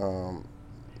 Then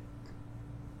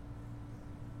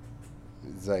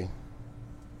Zay.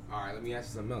 All right, let me ask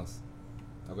you something else.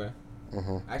 Okay.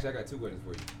 Mhm. Actually, I got 2 questions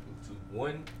for you.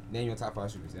 1, name your top 5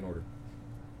 shooters in order.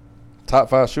 Top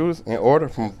 5 shooters in order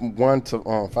from 1 to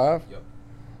 5. Yep.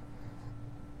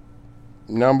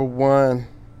 Number 1,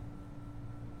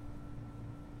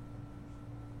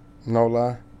 no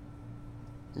lie,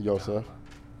 Joseph.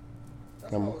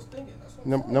 That's what I was thinking. That's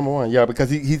what Number 1, yeah, because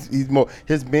he's more.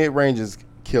 His mid range is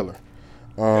killer.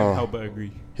 Can't help but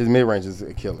agree. His mid range is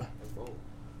a killer.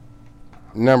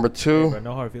 Number 2, But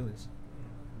no hard feelings.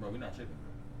 Bro, we not tripping.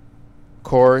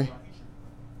 Corey.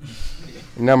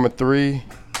 Number 3.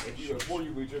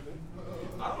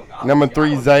 Number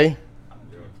 3, Zay.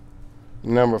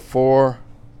 Number 4,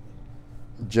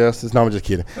 Justice. No, I'm just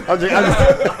kidding. I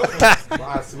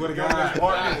swear to God.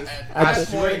 I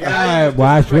swear to God. Boy,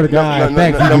 I swear to God.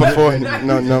 Thank you. Number 4.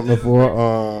 No, number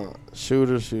 4.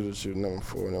 Shooter. Number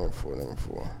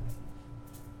 4.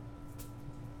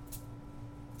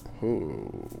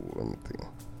 Ooh, let me think.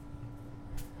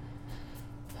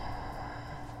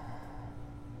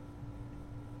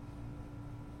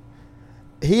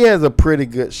 He has a pretty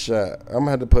good shot. I'm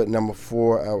gonna have to put number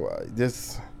 4.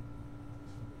 This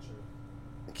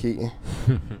Keaton.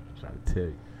 Trying to tell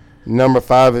you. Number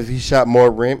 5, if he shot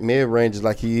more mid ranges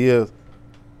like he is,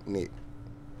 Nick.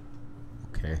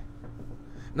 Okay.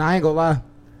 Nah, I ain't gonna lie.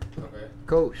 Okay.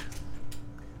 Coach,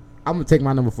 I'm gonna take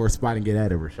my number 4 spot and get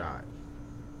at it, Rashad.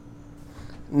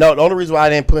 No, the only reason why I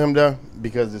didn't put him there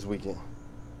because this weekend.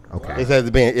 Okay.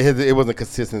 It wasn't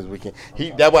consistent this weekend.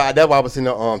 That's why I was sitting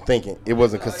there thinking it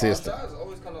wasn't consistent.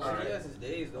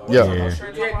 Yeah. No.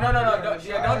 Don't do it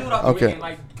off the Okay. weekend.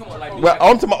 Like, come on, like. Well,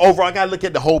 I'm talking about overall. I gotta look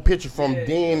at the whole picture from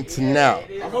then to now.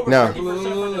 Now,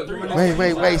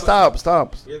 wait, stop.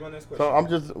 Here's my next question. So I'm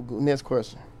just next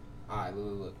question. All right,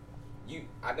 look.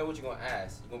 I know what you're gonna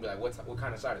ask. You're gonna be like, what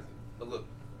kind of shot is it? But look,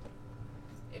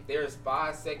 if there's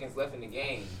 5 seconds left in the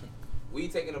game, we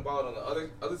taking the ball on the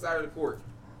other side of the court.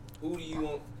 Who do you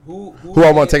want? Who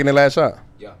I want taking the last shot?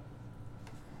 Yeah.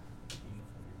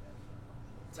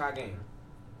 Tie game.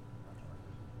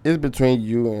 It's between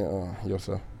you and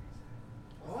yourself.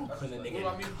 What?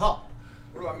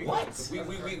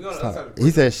 He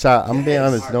said shot. I'm being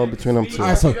honest. No, between them two. You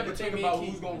have to think about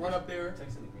who's gonna run up there.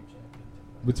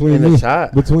 Between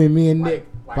me and Nick,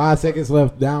 5 seconds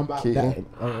left. Down by. Keaton.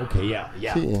 Okay, yeah.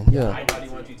 Keaton, yeah. Nobody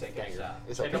wants you to take that shot.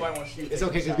 It's okay. Nobody wants you to It's take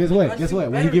okay. that Cause shot. guess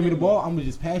what? When you give me the ball, I'm gonna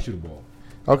just pass you the ball.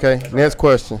 Okay, next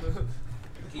question.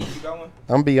 You got one?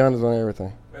 I'm gonna be honest on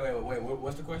everything. Wait.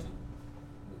 What's the question?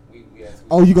 We asked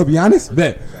Oh, you gonna be honest?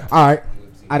 Bet. All right.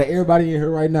 Out of everybody in here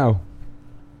right now,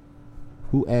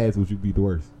 who ass would you beat the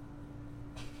worst?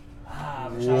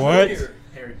 What?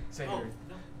 Harry. Say Harry.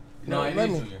 No, it let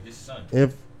is me- Junior. His son.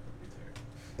 If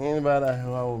anybody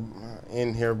who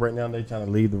in here right now, they trying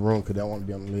to leave the room because they don't want to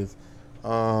be on the list.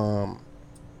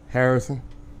 Harrison.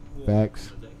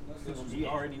 Facts. You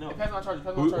already know. Pass my charger.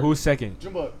 Who's second?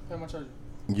 Jumbo, pass my charger.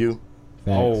 You.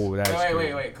 Facts. Oh, that's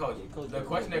Wait, coach. The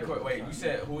question you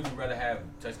said, who would you rather have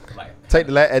touch, like? Take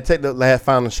the last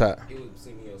final shot. It was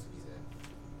between me and he said.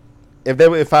 If they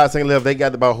were 5 seconds left, they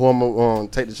got about who I'm gonna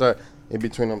take the shot in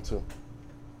between them two.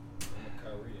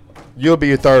 You'll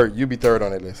be third. You'll be third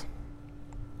on that list.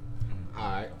 All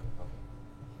right.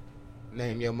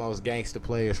 Name your most gangster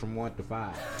players from 1 to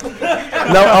 5.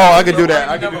 I can do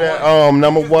that.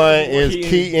 Number 1 is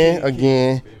Keaton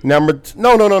again. No.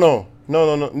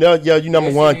 Yeah, you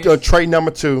number 1. Trey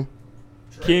number 2.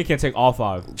 Keaton can take all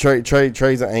 5.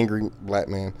 Trey's an angry black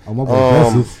man. Oh, my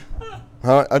boy,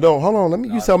 Huh? I don't. Hold on. Let me.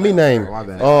 You tell me name. My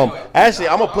bad. Actually,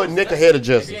 I'm gonna put Nick ahead of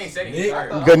Justice.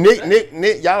 Because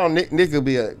Nick, y'all know Nick will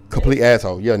be a complete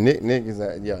asshole. Yeah, Nick is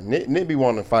that. Yeah, Nick be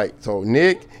wanting to fight. So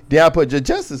Nick, then I put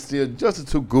Justice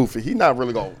too goofy. He not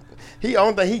really going. He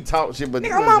don't think he talk shit, but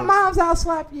Nigga, my mom's I'll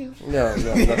slap you. Yeah.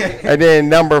 And then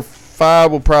number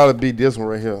 5 will probably be this one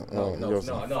right here. No.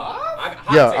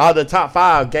 Out the top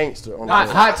 5 gangster. On the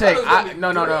list. Hot take.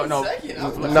 No.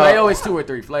 Flayo is 2 or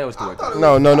 3. Flayo is 2 or 3.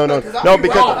 No, because I need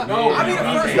the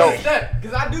first one to step.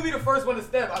 Because I do be the first one to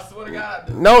step. I swear to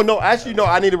God. No. Actually, no.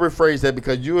 I need to rephrase that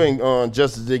because you and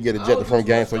Justice did get ejected from the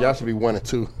game, so y'all should be 1 and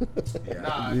 2.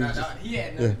 Nah. He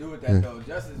had nothing to do with that though.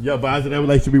 Justice. Yeah, but I said that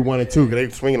they should be 1 and 2 because they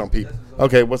swinging on people.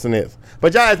 Okay, what's the next?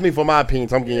 But y'all asked me for my opinion,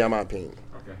 so I'm giving y'all my opinion.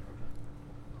 Okay.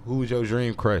 Who's your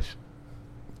dream crush?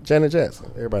 Janet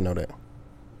Jackson. Everybody know that.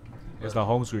 It's the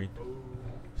home screen.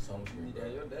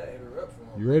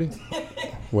 You ready?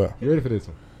 Well, You ready for this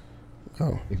one?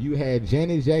 oh. If you had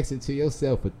Janet Jackson to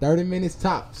yourself for 30 minutes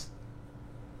tops,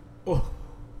 what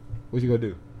you gonna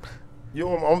do?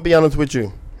 I'm gonna be honest with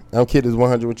you. I'm kidding.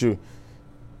 100 with you.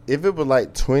 If it was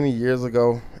like 20 years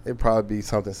ago, it'd probably be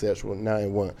something sexual.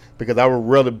 9-1, because I would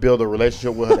rather build a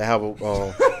relationship with her to have a.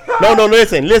 No.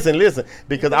 Listen.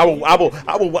 Because I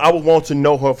would want to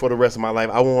know her for the rest of my life.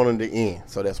 I would want her to end.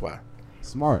 So that's why.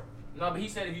 Smart. No, but he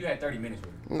said if you had 30 minutes with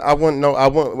her. I wouldn't know.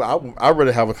 I'd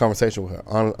rather have a conversation with her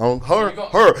on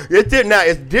her.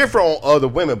 It's different on other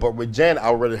women, but with Jan,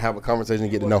 I'd rather have a conversation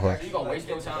and get to know her. You gonna waste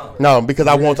your time? No, because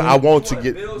I want to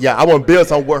get. Yeah, I want to build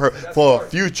something with her for a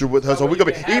future with her. So we could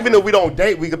be, even if we don't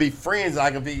date, we could be friends. I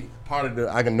can be part of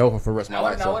the. I can know her for the rest of my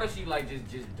life. Now So. what if she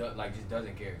just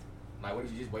doesn't care? Like, what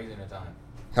if you just wasting their time?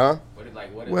 Huh?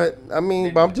 What? I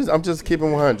mean, but I'm just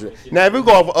keeping 100. Now, if we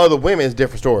go off of other women, it's a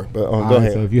different story. But go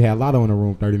ahead. So if you had Lotto in the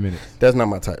room, 30 minutes. That's not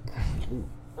my type.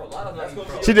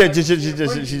 She's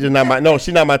just not my. No,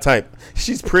 she's not my type.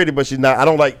 She's pretty, but she's not. I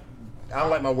don't like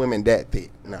my women that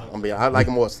thick. No, I like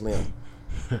them more slim.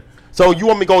 So you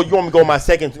want me to go my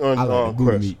second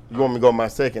crush? You want me to go my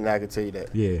second? I can tell you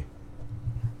that. Yeah.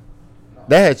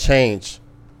 That had changed.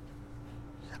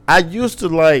 I used to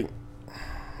like.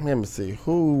 Let me see.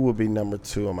 Who would be number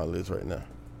 2 on my list right now?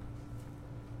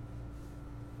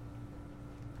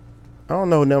 I don't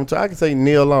know who number 2. I can say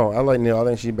Neil Long. I like Neil. I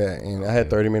think she bad. And I had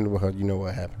 30 minutes with her. You know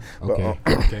what happened. Okay.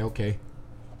 But, Okay.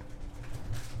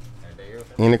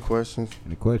 Any questions?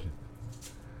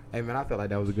 Hey, man, I felt like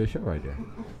that was a good show right there.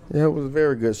 Yeah, it was a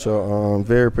very good show.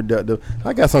 Very productive.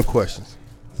 I got some questions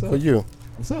for you.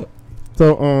 What's up?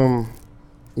 So,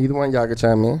 either one y'all can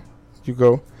chime in. You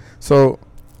go. So,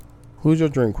 who's your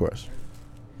dream crush?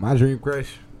 My dream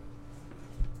crush?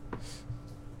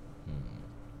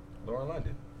 Laura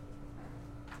London.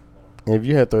 And if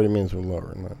you had 30 minutes with Laura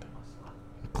London.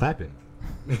 Clapping.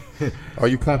 Are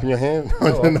you clapping your hand?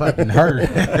 No, I'm clapping her.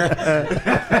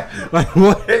 Like,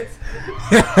 what?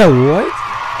 What?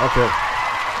 Okay.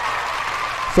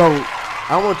 So,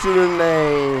 I want you to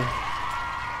name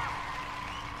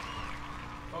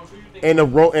in a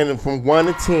row, and from 1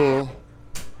 to 10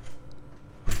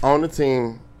 on the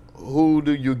team, who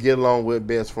do you get along with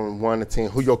best from 1 to 10?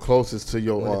 Who your closest to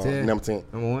your number 10?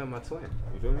 Number 1, my twin.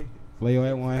 You feel me? Flayo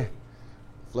at 1.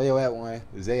 Flayo at 1.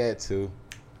 Zay at 2.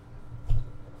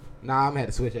 Nah, I'm gonna have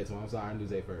to switch that to 1. I'm sorry, I'm gonna do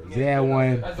Zay first. Zay at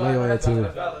 1. Flayo at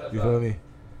 2. You feel me?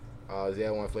 Zay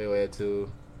at 1. Flayo at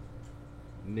 2.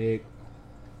 Nick.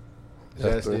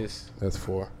 That's Justice. 3. That's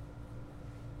 4.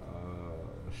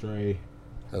 Shrey.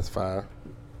 That's 5.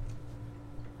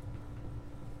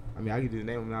 I mean, I could just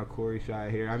name them now. Corey, Shy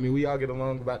here. I mean, we all get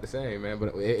along about the same, man.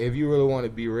 But if you really want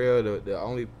to be real, the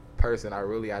only person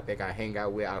I think I hang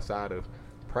out with outside of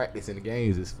practicing the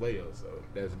games is Flayo. So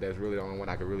that's really the only one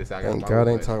I can really say. I got Thank God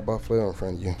I ain't talk about Flayo in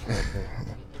front of you.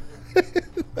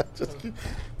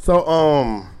 So,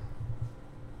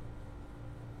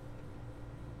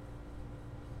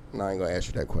 no, I ain't gonna ask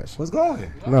you that question. What's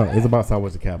going? No, it's about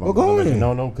Southwest DeKalb. What's going?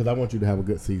 No, because I want you to have a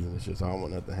good season. It's just I don't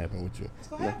want nothing to happen with you. What's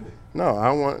going to happen? No,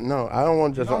 I don't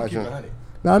want just. Don't keep it 100.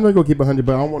 No, I'm not gonna keep 100,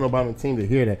 but I don't want nobody on the team to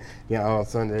hear that. Yeah, all of a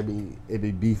sudden it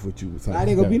be beef with you. I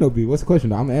ain't gonna be no beef. What's the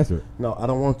question? Though? I'm gonna answer it. No, I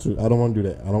don't want to. I don't want to do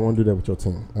that. I don't want to do that with your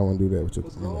team. I want to do that with your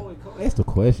team. That's the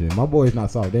question. My boys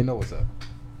not soft. They know what's up.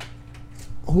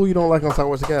 Who you don't like on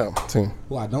Southwest DeKalb team?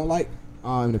 Who I don't like?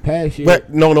 In the past year.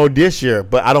 But no, this year.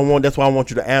 But I don't want. That's why I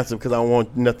want you to answer because I don't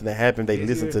want nothing to happen. They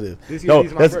listen to this. This year,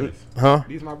 these my brothers. Huh?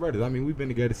 These my brothers. I mean, we've been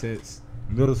together since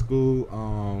middle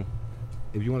school.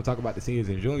 If you want to talk about the seniors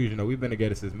and juniors, you know, we've been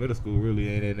together since middle school.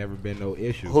 Really, and there never been no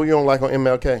issue. Who you don't like on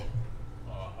MLK?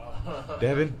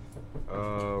 Devin.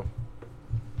 I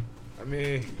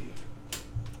mean,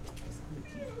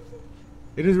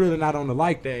 it is really not on the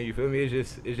like thing. You feel me?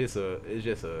 It's just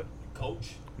a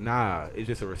Coach. Nah, it's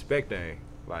just a respect thing.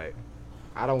 Like,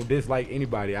 I don't dislike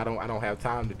anybody. I don't have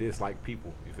time to dislike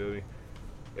people. You feel me?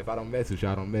 If I don't mess with you,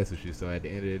 I don't mess with you. So at the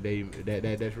end of the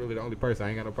day, that's really the only person. I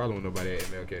ain't got no problem with nobody at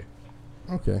MLK.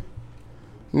 Okay.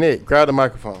 Nick, grab the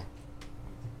microphone.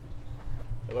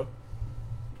 Hello?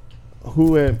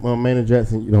 Who at Maynard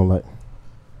Jackson you don't like?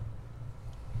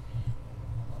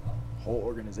 Whole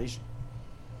organization.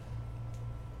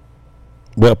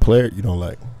 What player you don't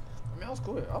like? I mean, I was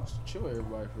cool. I was chill with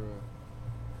everybody for real.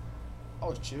 I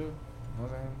was chill. You know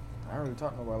what I'm saying? I ain't really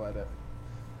talk to nobody like that.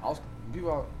 I ain't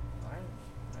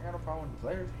got no problem with the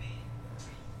players.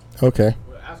 Okay.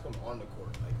 Well, ask them on the court.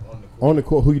 Like, on the court. On the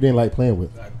court, who you didn't like playing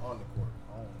with? Like, on the court.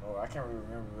 I don't know. I can't really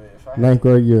remember. But if I had 9th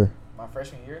grade year. my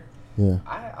freshman year, Yeah.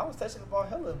 I was touching the ball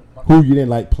hella. Who you didn't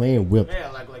like playing with? Yeah,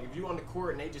 like if you on the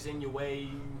court and they just in your way.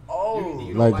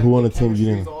 You Like who on the team you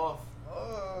didn't? Off.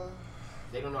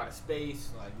 They don't know how to space.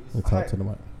 Like Talk to the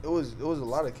mic. It was a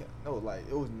lot of it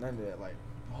was none of that like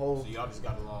whole. So y'all just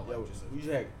got along. Yeah, we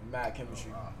just had mad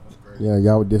chemistry. That's great. Yeah,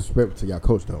 y'all would disrespect to y'all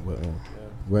coach though, but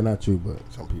well, not you, but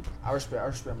some people. I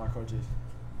respect my coaches.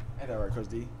 Ain't that right, Coach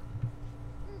D?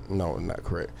 No, not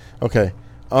correct. Okay,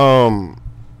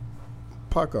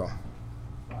 Paco.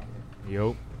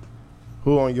 Yo.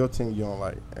 Who on your team you don't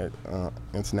like at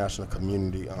international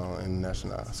community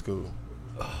international school?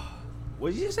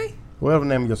 What did you say? Whatever the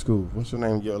name of your school. What's your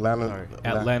name? Your Atlanta.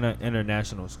 Atlanta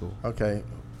International School. Okay.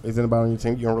 Is anybody on your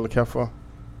team you don't really care for?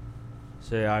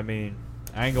 So I mean,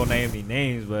 I ain't gonna name any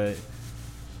names, but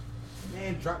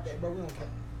Man, drop that, bro. We don't care.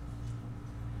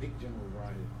 Big General right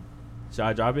here. Should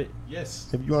I drop it? Yes.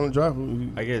 If you want to drop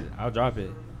I guess I'll drop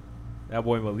it. That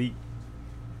boy Malik.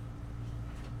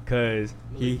 Cause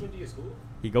he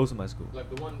goes to my school.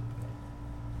 Like the one.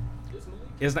 This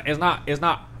Malik? It's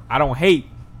not. I don't hate,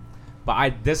 but I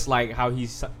dislike how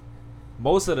he's.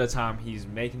 Most of the time, he's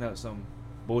making up some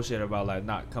bullshit about like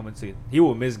not coming to. He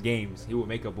will miss games. He will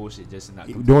make up bullshit just to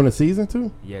not come. during the season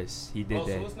too. Yes, he did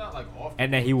that. So it's not like off.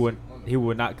 And then he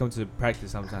would not come to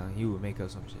practice sometimes. He would make up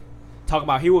some shit. Talking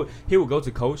about he would go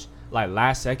to coach like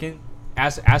last second,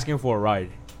 asking for a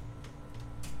ride.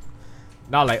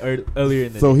 Not like earlier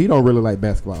in the. So he don't really like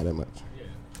basketball that much.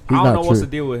 I don't know what's the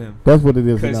deal with him. That's what it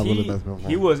is. Because he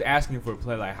he was asking for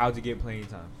play, like how to get playing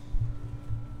time.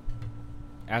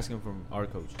 Asking from our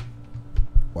coach.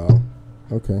 Wow.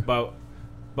 Okay. But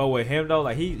with him though,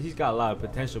 like he's got a lot of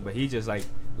potential, but he just like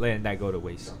letting that go to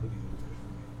waste.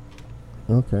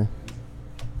 Okay.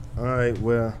 All right.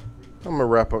 Well, I'm gonna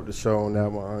wrap up the show on that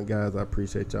one, guys. I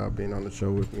appreciate y'all being on the show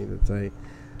with me today.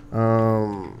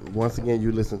 Once again,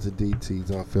 you listen to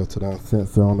DT's Unfiltered,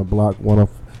 Uncensored on the block. On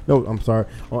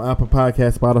Apple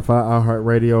Podcasts, Spotify,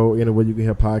 iHeartRadio, anywhere you can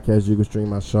hear podcasts, you can stream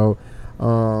my show.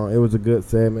 It was a good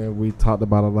segment. We talked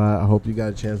about a lot. I hope you got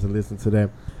a chance to listen to that,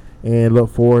 and look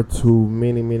forward to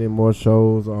many, many more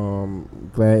shows.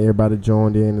 Glad everybody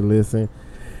joined in to listen.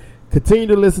 Continue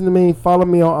to listen to me. Follow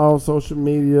me on all social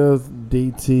medias,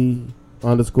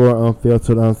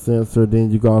 DT_Unfiltered Uncensored.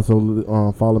 Then you can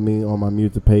also follow me on my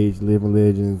music page, Living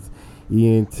Legends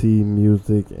ENT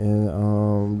Music,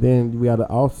 and then we got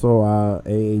also our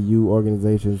AAU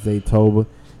organization, Zaytoven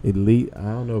Elite. I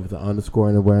don't know if it's an underscore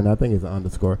anywhere, and I think it's an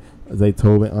underscore.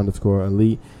 Zaytoven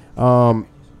 _Elite.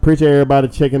 Appreciate everybody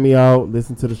checking me out.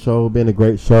 Listen to the show. Been a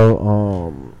great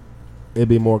show. It'll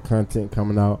be more content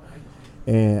coming out,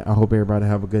 and I hope everybody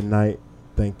have a good night.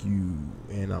 Thank you,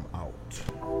 and I'm out.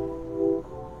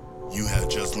 You have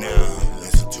just now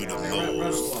listened to the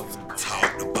most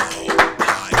talked about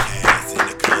podcast in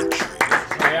the country.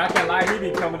 Hey, I can't lie, he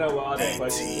be coming up with all that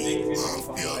questions.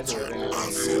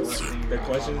 The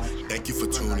questions. Thank you for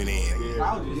tuning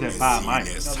in. Said 5 mics.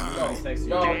 Next time.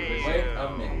 Yo, wait a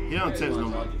minute. He don't text no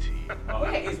more.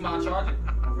 Wait, is my charger?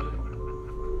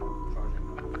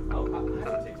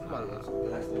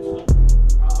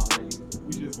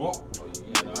 We just walked.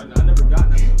 I never got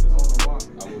nothing.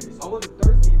 I wasn't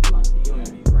thirsty until I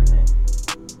came.